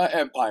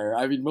 Empire.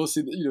 I mean,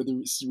 mostly,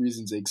 the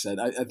reasons Ig said.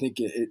 I think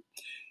it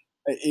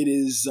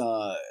is.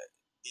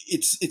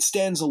 It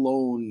stands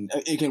alone.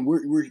 Again,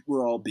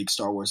 we're all big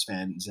Star Wars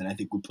fans, and I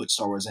think we put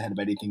Star Wars ahead of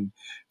anything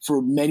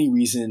for many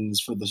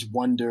reasons, for this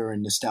wonder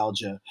and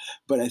nostalgia.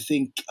 But I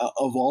think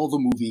of all the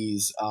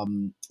movies,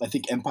 I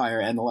think Empire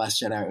and The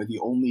Last Jedi are the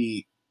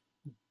only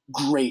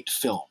great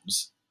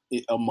films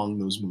among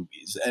those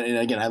movies. And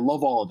again, I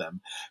love all of them.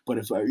 But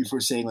if we're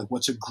saying like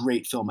what's a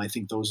great film, I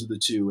think those are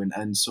the two.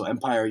 And so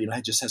Empire,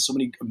 just has so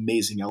many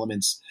amazing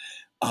elements.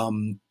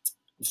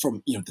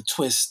 From the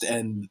twist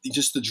and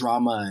just the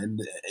drama, and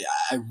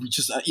I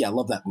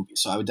love that movie.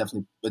 So I would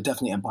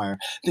definitely Empire.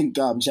 I think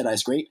Jedi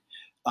is great,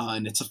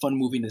 and it's a fun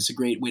movie, and it's a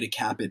great way to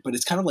cap it. But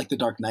it's kind of like The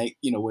Dark Knight,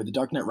 where The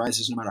Dark Knight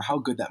Rises, no matter how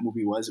good that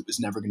movie was, it was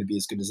never going to be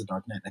as good as The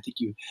Dark Knight. And I think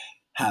you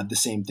have the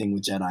same thing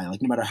with Jedi.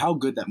 Like no matter how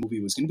good that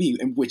movie was going to be,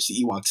 in which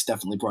the Ewoks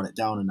definitely brought it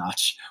down a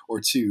notch or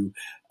two,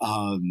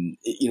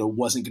 it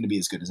wasn't going to be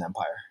as good as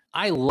Empire.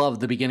 I love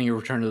the beginning of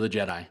Return of the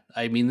Jedi.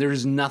 I mean,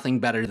 there's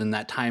nothing better than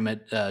that time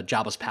at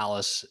Jabba's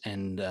palace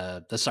and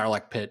the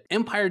Sarlacc pit.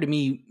 Empire to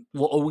me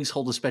will always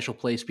hold a special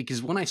place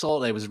because when I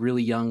saw it, I was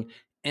really young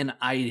and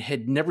I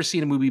had never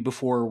seen a movie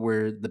before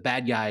where the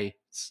bad guys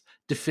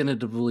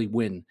definitively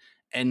win.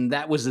 And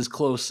that was as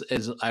close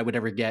as I would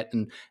ever get.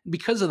 And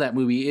because of that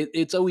movie,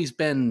 it's always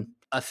been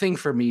a thing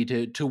for me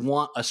to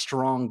want a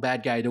strong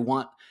bad guy, to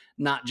want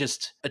not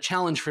just a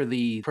challenge for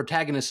the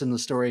protagonist in the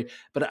story,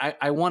 but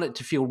I want it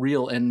to feel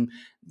real. And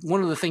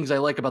one of the things I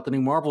like about the new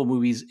Marvel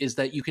movies is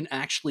that you can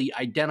actually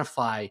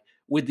identify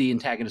with the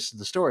antagonist of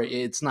the story.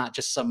 It's not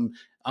just some,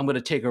 I'm going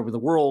to take over the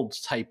world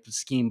type of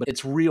scheme, but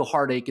it's real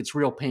heartache, it's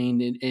real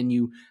pain, and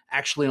you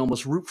actually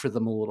almost root for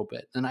them a little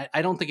bit. And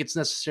I don't think it's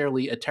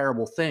necessarily a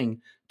terrible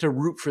thing to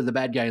root for the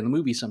bad guy in the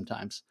movie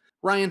sometimes.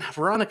 Ryan,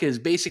 Veronica is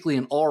basically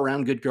an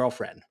all-around good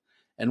girlfriend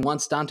and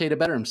wants Dante to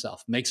better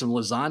himself, makes him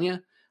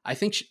lasagna. I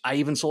think I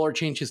even saw her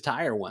change his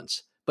tire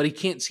once, but he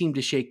can't seem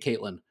to shake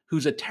Caitlin,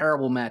 who's a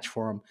terrible match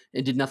for him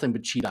and did nothing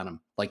but cheat on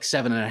him like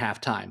 7.5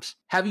 times.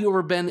 Have you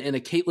ever been in a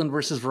Caitlin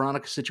versus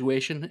Veronica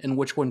situation, and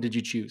which one did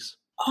you choose?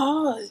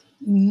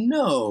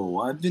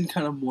 No. I've been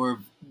kind of more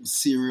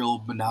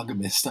serial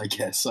monogamist, I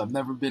guess. So I've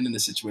never been in a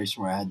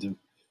situation where I had to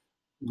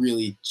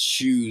really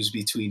choose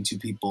between two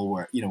people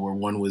where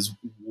one was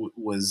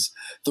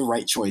the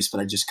right choice, but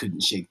I just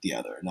couldn't shake the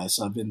other. And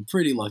so I've been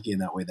pretty lucky in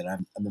that way that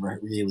I've never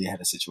really had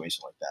a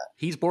situation like that.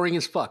 He's boring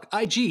as fuck.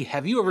 IG,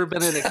 have you ever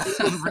been in a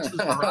Caitlin versus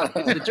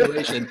Veronica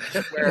situation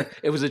where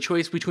it was a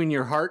choice between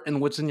your heart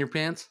and what's in your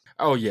pants?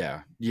 Oh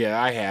yeah,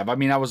 I have. I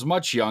mean, I was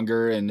much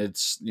younger, and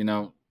it's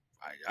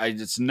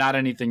it's not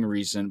anything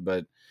recent,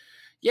 but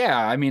yeah,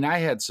 I mean, I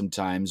had some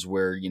times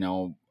where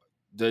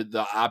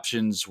the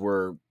options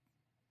were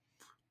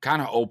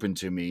kind of open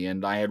to me,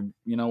 and I had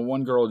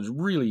one girl who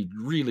really,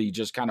 really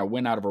just kind of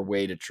went out of her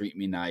way to treat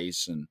me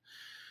nice and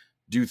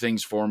do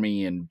things for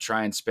me and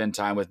try and spend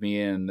time with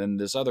me, and then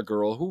this other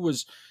girl who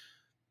was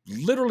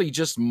literally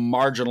just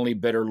marginally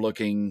better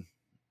looking,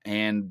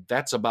 and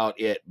that's about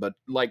it, but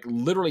like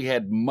literally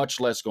had much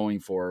less going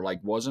for her,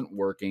 like wasn't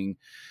working,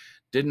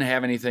 didn't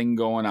have anything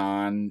going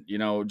on,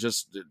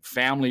 just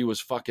family was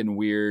fucking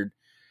weird,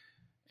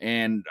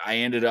 and I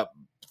ended up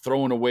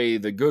throwing away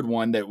the good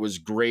one that was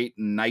great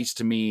and nice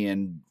to me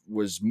and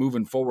was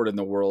moving forward in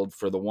the world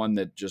for the one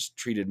that just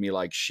treated me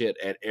like shit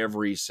at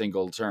every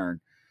single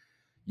turn.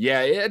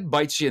 Yeah, it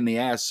bites you in the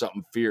ass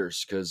something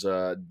fierce, because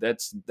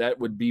that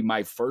would be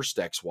my first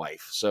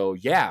ex-wife. So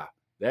yeah,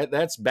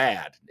 that's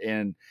bad.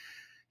 And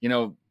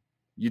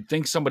you'd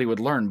think somebody would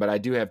learn, but I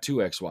do have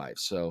 2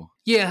 ex-wives. So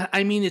yeah,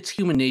 I mean, it's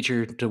human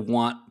nature to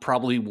want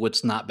probably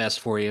what's not best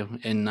for you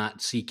and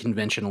not see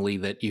conventionally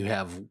that you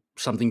have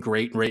something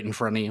great right in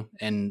front of you.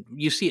 And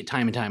you see it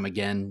time and time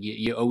again.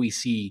 You always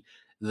see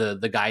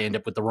the guy end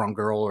up with the wrong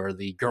girl, or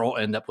the girl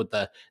end up with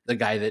the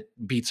guy that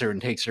beats her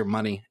and takes her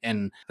money.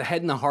 And the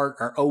head and the heart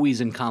are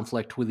always in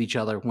conflict with each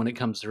other when it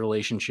comes to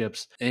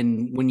relationships.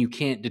 And when you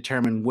can't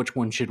determine which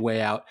one should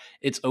weigh out,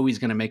 it's always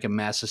going to make a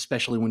mess,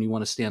 especially when you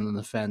want to stand on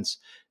the fence.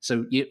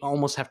 So you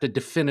almost have to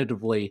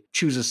definitively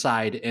choose a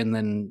side and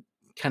then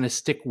kind of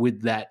stick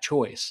with that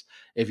choice.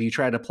 If you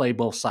try to play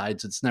both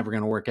sides, it's never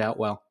going to work out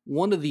well.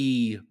 One of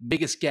the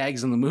biggest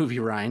gags in the movie,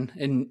 Ryan,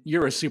 and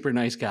you're a super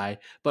nice guy,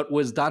 but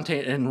was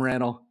Dante and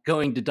Randall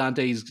going to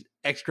Dante's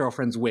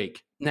ex-girlfriend's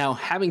wake. Now,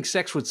 having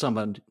sex with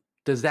someone,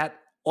 does that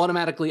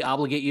automatically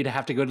obligate you to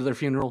have to go to their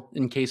funeral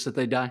in case that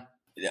they die?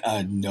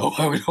 No,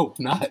 I would hope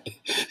not.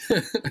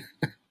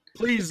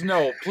 Please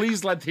no.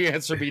 Please let the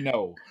answer be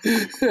no.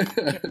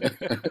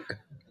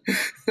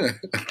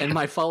 And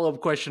my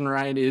follow-up question,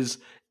 Ryan, is,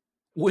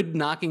 would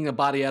knocking a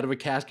body out of a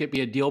casket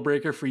be a deal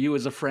breaker for you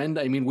as a friend?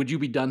 I mean, would you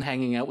be done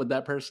hanging out with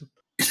that person?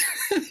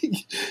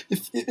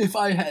 if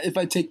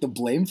I take the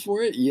blame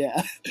for it,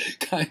 yeah,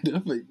 kind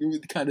of.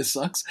 It kind of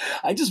sucks.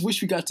 I just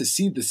wish we got to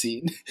see the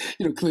scene.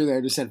 Clearly I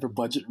understand for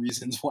budget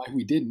reasons why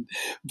we didn't,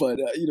 but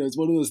it's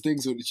one of those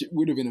things which it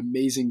would have been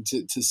amazing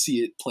to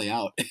see it play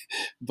out.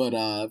 But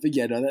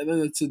yeah,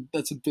 no,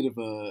 that's a bit of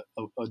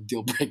a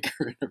deal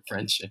breaker in a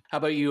friendship. How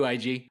about you,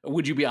 IG?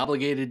 Would you be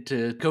obligated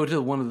to go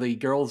to one of the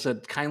girls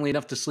that kindly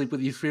enough to sleep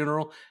with your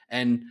funeral?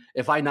 And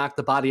if I knocked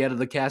the body out of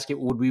the casket,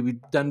 would we be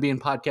done being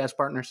podcast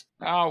partners?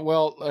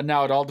 Well,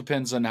 now it all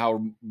depends on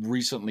how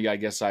recently I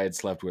guess I had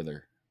slept with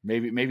her.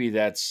 Maybe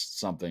that's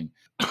something.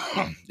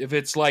 If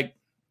it's like,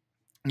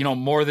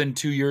 more than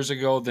 2 years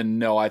ago, then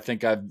no, I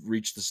think I've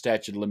reached the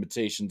statute of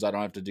limitations. I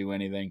don't have to do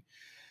anything.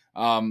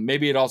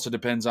 Maybe it also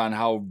depends on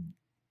how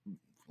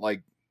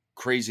like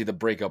crazy the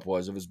breakup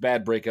was. If it was a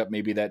bad breakup,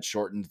 maybe that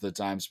shortened the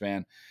time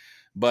span.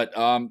 But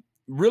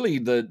really,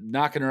 the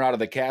knocking her out of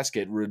the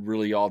casket would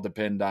really all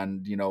depend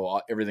on,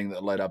 everything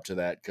that led up to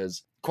that.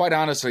 Because quite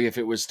honestly, if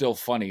it was still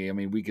funny, I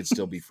mean, we could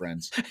still be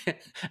friends.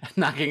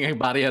 Knocking a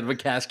body out of a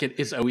casket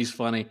is always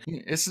funny.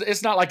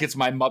 It's not like it's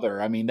my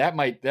mother. I mean, that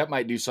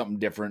might do something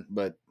different,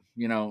 but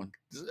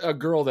a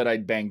girl that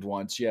I'd banged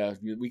once, yeah,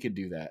 we could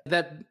do that.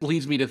 That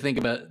leads me to think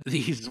about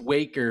these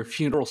wake or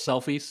funeral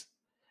selfies.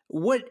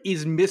 What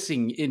is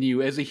missing in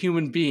you as a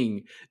human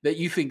being that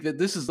you think that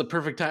this is the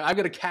perfect time? I've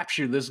got to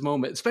capture this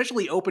moment,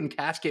 especially open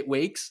casket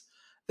wakes.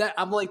 That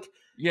I'm like,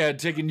 yeah,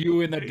 taking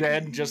you in the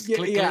bed, just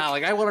click.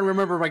 Like I want to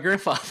remember my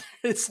grandfather.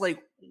 It's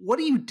like, what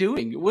are you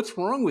doing? What's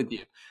wrong with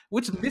you?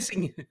 What's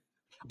missing?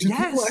 Do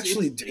people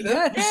actually do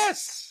that?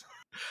 Yes.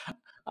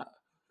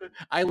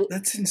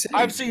 That's insane.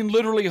 I've seen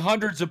literally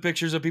hundreds of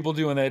pictures of people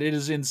doing that. It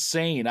is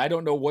insane. I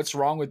don't know what's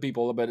wrong with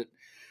people about it.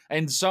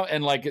 And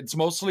it's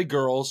mostly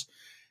girls.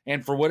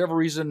 And for whatever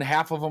reason,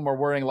 half of them are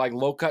wearing like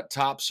low cut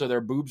tops, so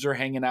their boobs are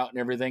hanging out and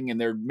everything. And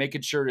they're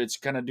making sure it's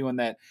kind of doing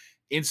that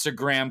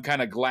Instagram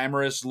kind of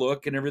glamorous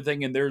look and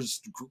everything. And there's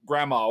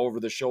grandma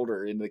over the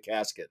shoulder in the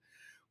casket.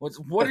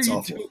 What are you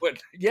awful. doing?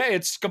 Yeah,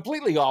 it's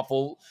completely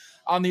awful.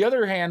 On the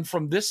other hand,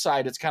 from this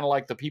side, it's kind of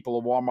like the people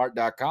of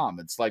Walmart.com.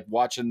 It's like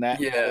watching that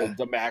whole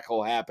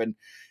debacle happen.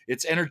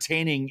 It's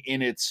entertaining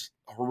in its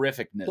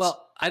horrificness.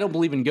 Well, I don't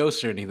believe in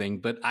ghosts or anything,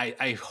 but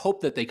I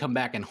hope that they come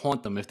back and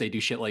haunt them if they do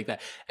shit like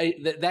that.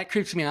 That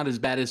creeps me out as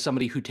bad as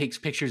somebody who takes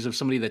pictures of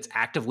somebody that's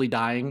actively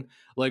dying.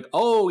 Like,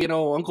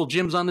 oh, Uncle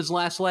Jim's on his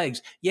last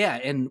legs. Yeah,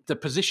 and the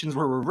positions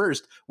were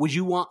reversed. Would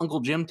you want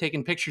Uncle Jim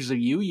taking pictures of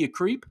you, you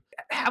creep?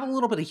 Have a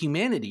little bit of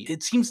humanity.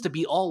 It seems to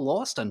be all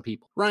lost on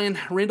people. Ryan,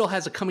 Randall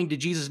has a coming to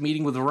Jesus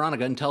meeting with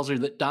Veronica and tells her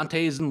that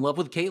Dante is in love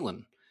with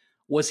Caitlin.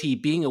 Was he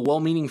being a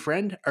well-meaning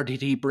friend, or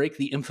did he break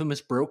the infamous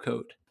bro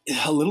code?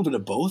 A little bit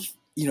of both.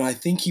 I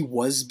think he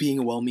was being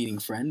a well-meaning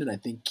friend, and I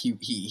think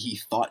he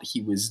thought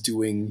he was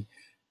doing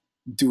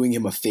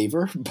him a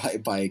favor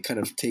by kind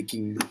of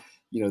taking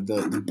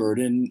the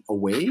burden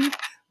away.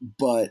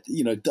 But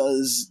it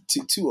does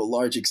to a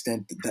large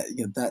extent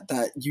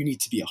that you need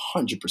to be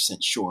 100%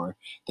 sure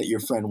that your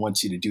friend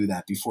wants you to do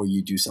that before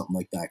you do something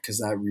like that, because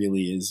that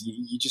really is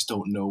you just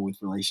don't know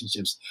with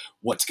relationships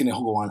what's going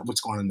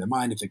on in their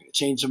mind, if they're going to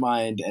change their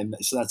mind. And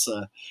so that's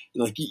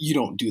you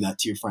don't do that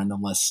to your friend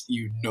unless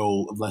you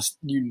know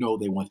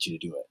they want you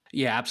to do it.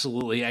 Yeah,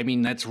 absolutely. I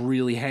mean, that's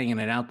really hanging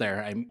it out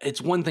there.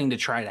 It's one thing to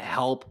try to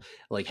help,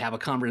 like have a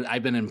conversation.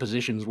 I've been in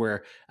positions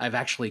where I've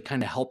actually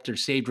kind of helped or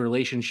saved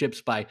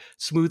relationships by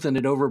smoothing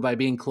it over by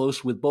being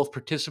close with both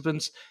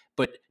participants.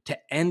 But to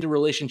end a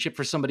relationship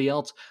for somebody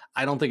else,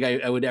 I don't think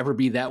I would ever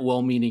be that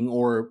well-meaning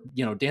or,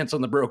 dance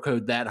on the bro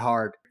code that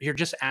hard. You're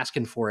just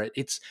asking for it.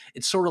 It's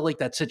sort of like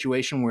that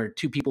situation where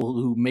two people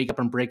who make up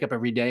and break up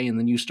every day, and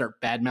then you start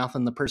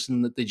bad-mouthing the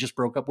person that they just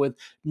broke up with,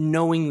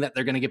 knowing that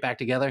they're going to get back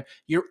together.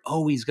 You're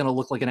always going to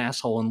look like an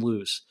asshole and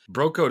lose.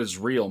 Bro code is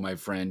real, my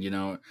friend.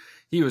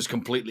 He was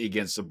completely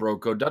against the bro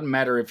code. Doesn't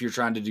matter if you're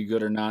trying to do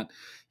good or not.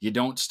 You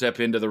don't step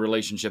into the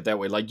relationship that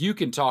way. Like, you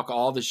can talk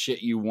all the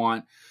shit you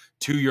want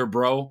to your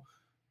bro,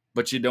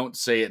 but you don't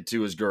say it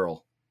to his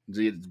girl.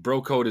 The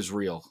bro code is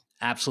real.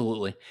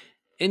 Absolutely.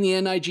 In the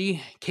end,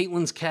 IG,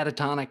 Caitlin's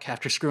catatonic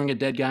after screwing a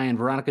dead guy, and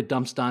Veronica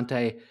dumps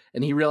Dante,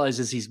 and he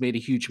realizes he's made a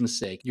huge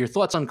mistake. Your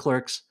thoughts on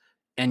Clerks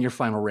and your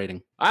final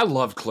rating? I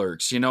love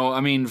Clerks.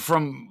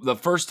 From the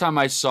first time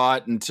I saw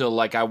it until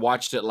I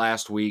watched it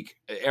last week,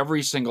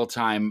 every single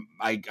time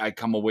I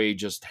come away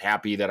just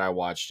happy that I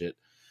watched it.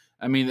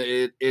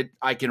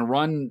 I can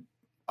run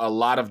a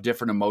lot of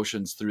different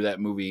emotions through that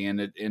movie,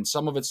 and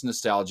some of it's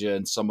nostalgia,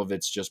 and some of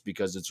it's just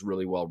because it's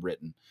really well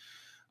written.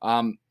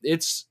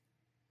 It's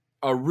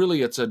a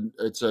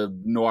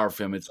noir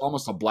film. It's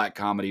almost a black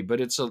comedy, but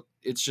it's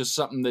just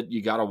something that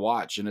you got to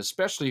watch, and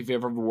especially if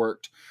you've ever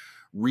worked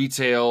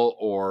retail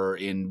or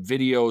in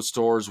video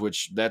stores,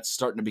 which that's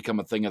starting to become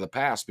a thing of the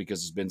past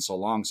because it's been so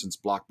long since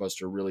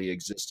Blockbuster really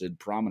existed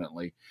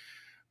prominently.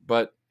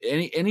 But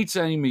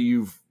anytime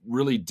you've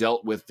really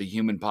dealt with the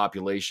human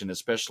population,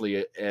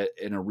 especially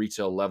in a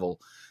retail level,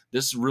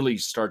 this really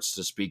starts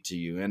to speak to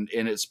you. And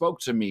it spoke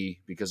to me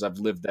because I've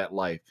lived that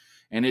life.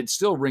 And it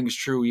still rings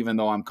true, even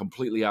though I'm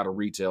completely out of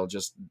retail,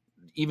 just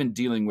even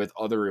dealing with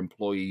other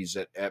employees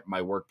at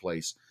my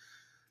workplace.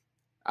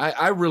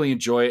 I really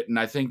enjoy it, and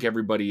I think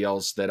everybody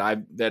else that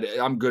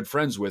I'm good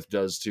friends with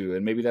does too.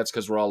 And maybe that's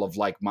because we're all of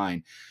like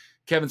mind.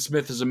 Kevin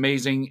Smith is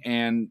amazing,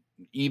 and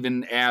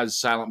even as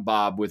Silent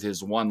Bob with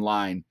his one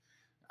line,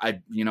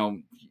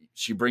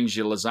 she brings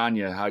you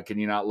lasagna. How can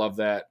you not love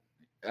that?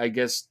 I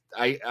guess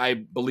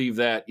I believe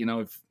that,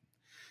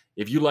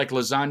 if you like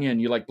lasagna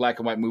and you like black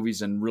and white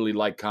movies and really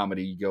like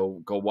comedy,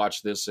 go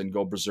watch this and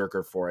go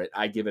berserker for it.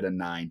 I give it a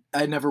 9.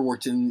 I never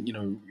worked in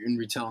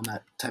retail in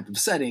that type of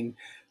setting,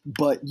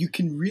 but you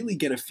can really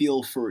get a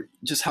feel for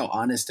just how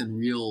honest and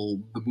real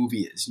the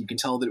movie is. You can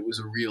tell that it was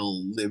a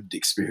real lived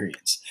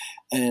experience.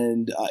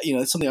 And,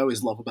 that's something I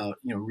always love about,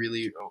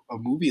 really a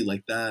movie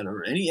like that,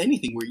 or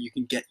anything where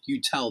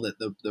you tell that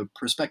the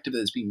perspective that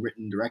is being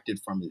written and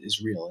directed from it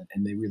is real,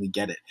 and they really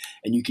get it.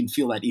 And you can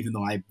feel that even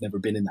though I've never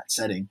been in that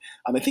setting.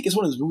 I think it's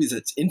one of those movies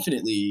that's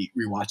infinitely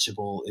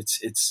rewatchable.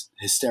 It's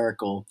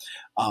hysterical.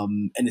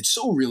 And it's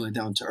so real and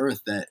down to earth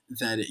that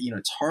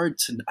it's hard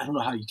to, I don't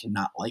know how you can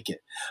not like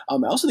it. I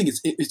also think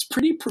it's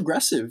pretty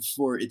progressive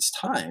for its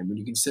time when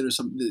you consider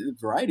the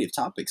variety of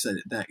topics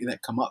that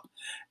come up.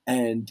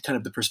 And kind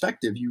of the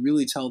perspective, you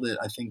really tell that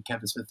I think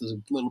Kevin Smith was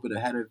a little bit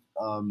ahead of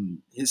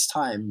his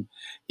time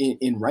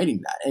in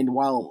writing that. And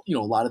while, a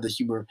lot of the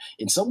humor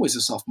in some ways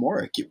is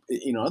sophomoric,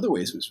 in other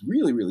ways it was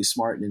really, really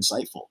smart and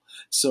insightful.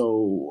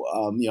 So,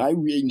 I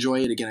really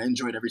enjoy it. Again, I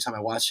enjoy it every time I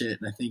watch it.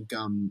 And I think,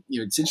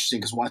 it's interesting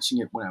because watching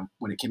it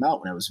when it came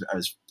out, when I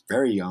was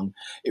very young,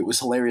 it was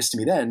hilarious to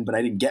me then, but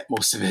I didn't get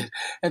most of it.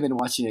 And then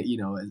watching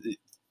it,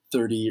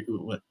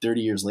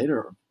 30 years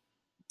later,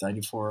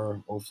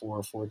 94,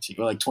 04, 14,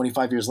 or like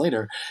 25 years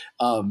later,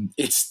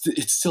 it's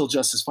still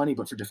just as funny,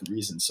 but for different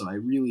reasons. So I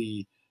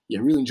really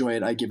enjoy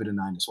it. I give it a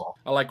 9 as well.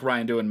 I like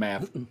Ryan doing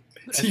math.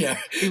 Yeah,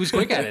 he was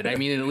quick at it. I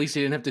mean, at least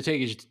he didn't have to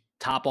take his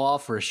top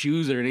off or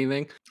shoes or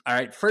anything. All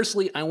right.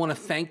 Firstly, I want to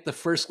thank the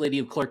First Lady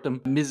of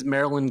Clerkdom, Ms.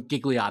 Marilyn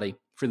Ghigliotti,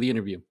 for the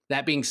interview.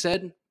 That being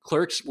said,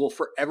 Clerks will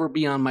forever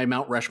be on my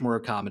Mount Rushmore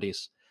of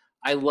comedies.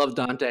 I love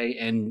Dante,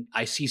 and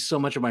I see so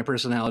much of my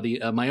personality,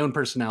 my own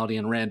personality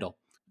in Randall.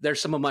 They're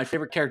some of my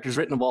favorite characters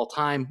written of all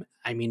time.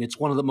 I mean, it's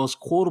one of the most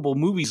quotable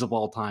movies of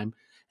all time.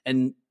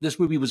 And this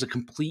movie was a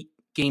complete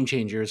game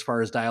changer as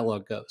far as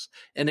dialogue goes.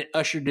 And it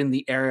ushered in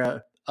the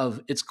era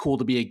of it's cool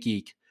to be a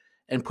geek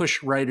and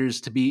pushed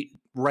writers to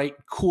write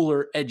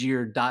cooler,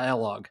 edgier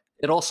dialogue.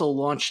 It also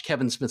launched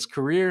Kevin Smith's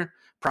career,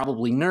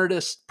 probably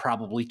Nerdist,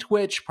 probably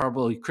Twitch,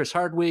 probably Chris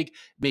Hardwick,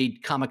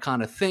 made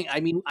Comic-Con a thing. I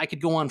mean, I could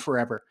go on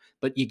forever,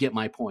 but you get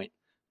my point.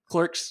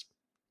 Clerks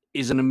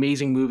is an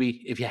amazing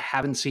movie. If you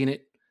haven't seen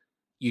it,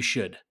 you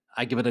should.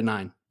 I give it a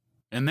 9.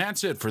 And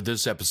that's it for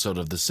this episode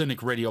of the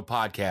Cinik Radio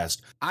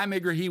Podcast. I'm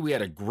Igrihe. We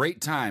had a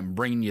great time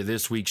bringing you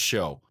this week's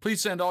show.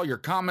 Please send all your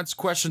comments,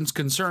 questions,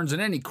 concerns,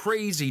 and any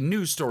crazy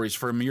news stories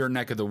from your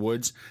neck of the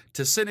woods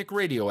to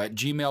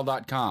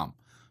CINIKRADIO@gmail.com.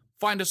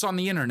 Find us on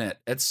the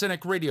internet at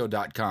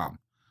CINIKRADIO.com.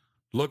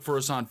 Look for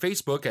us on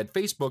Facebook at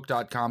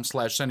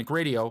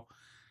Facebook.com/CINIKRADIO.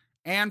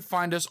 And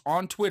find us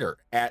on Twitter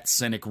at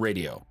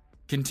CINIKRADIO.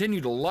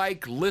 Continue to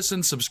like,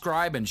 listen,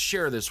 subscribe, and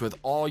share this with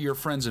all your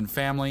friends and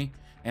family.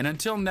 And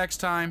until next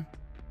time,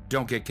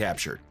 don't get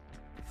captured.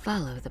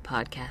 Follow the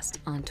podcast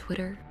on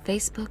Twitter,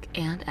 Facebook,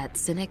 and at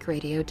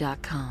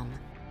CINIKRADIO.com.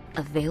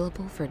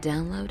 Available for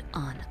download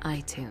on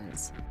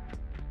iTunes.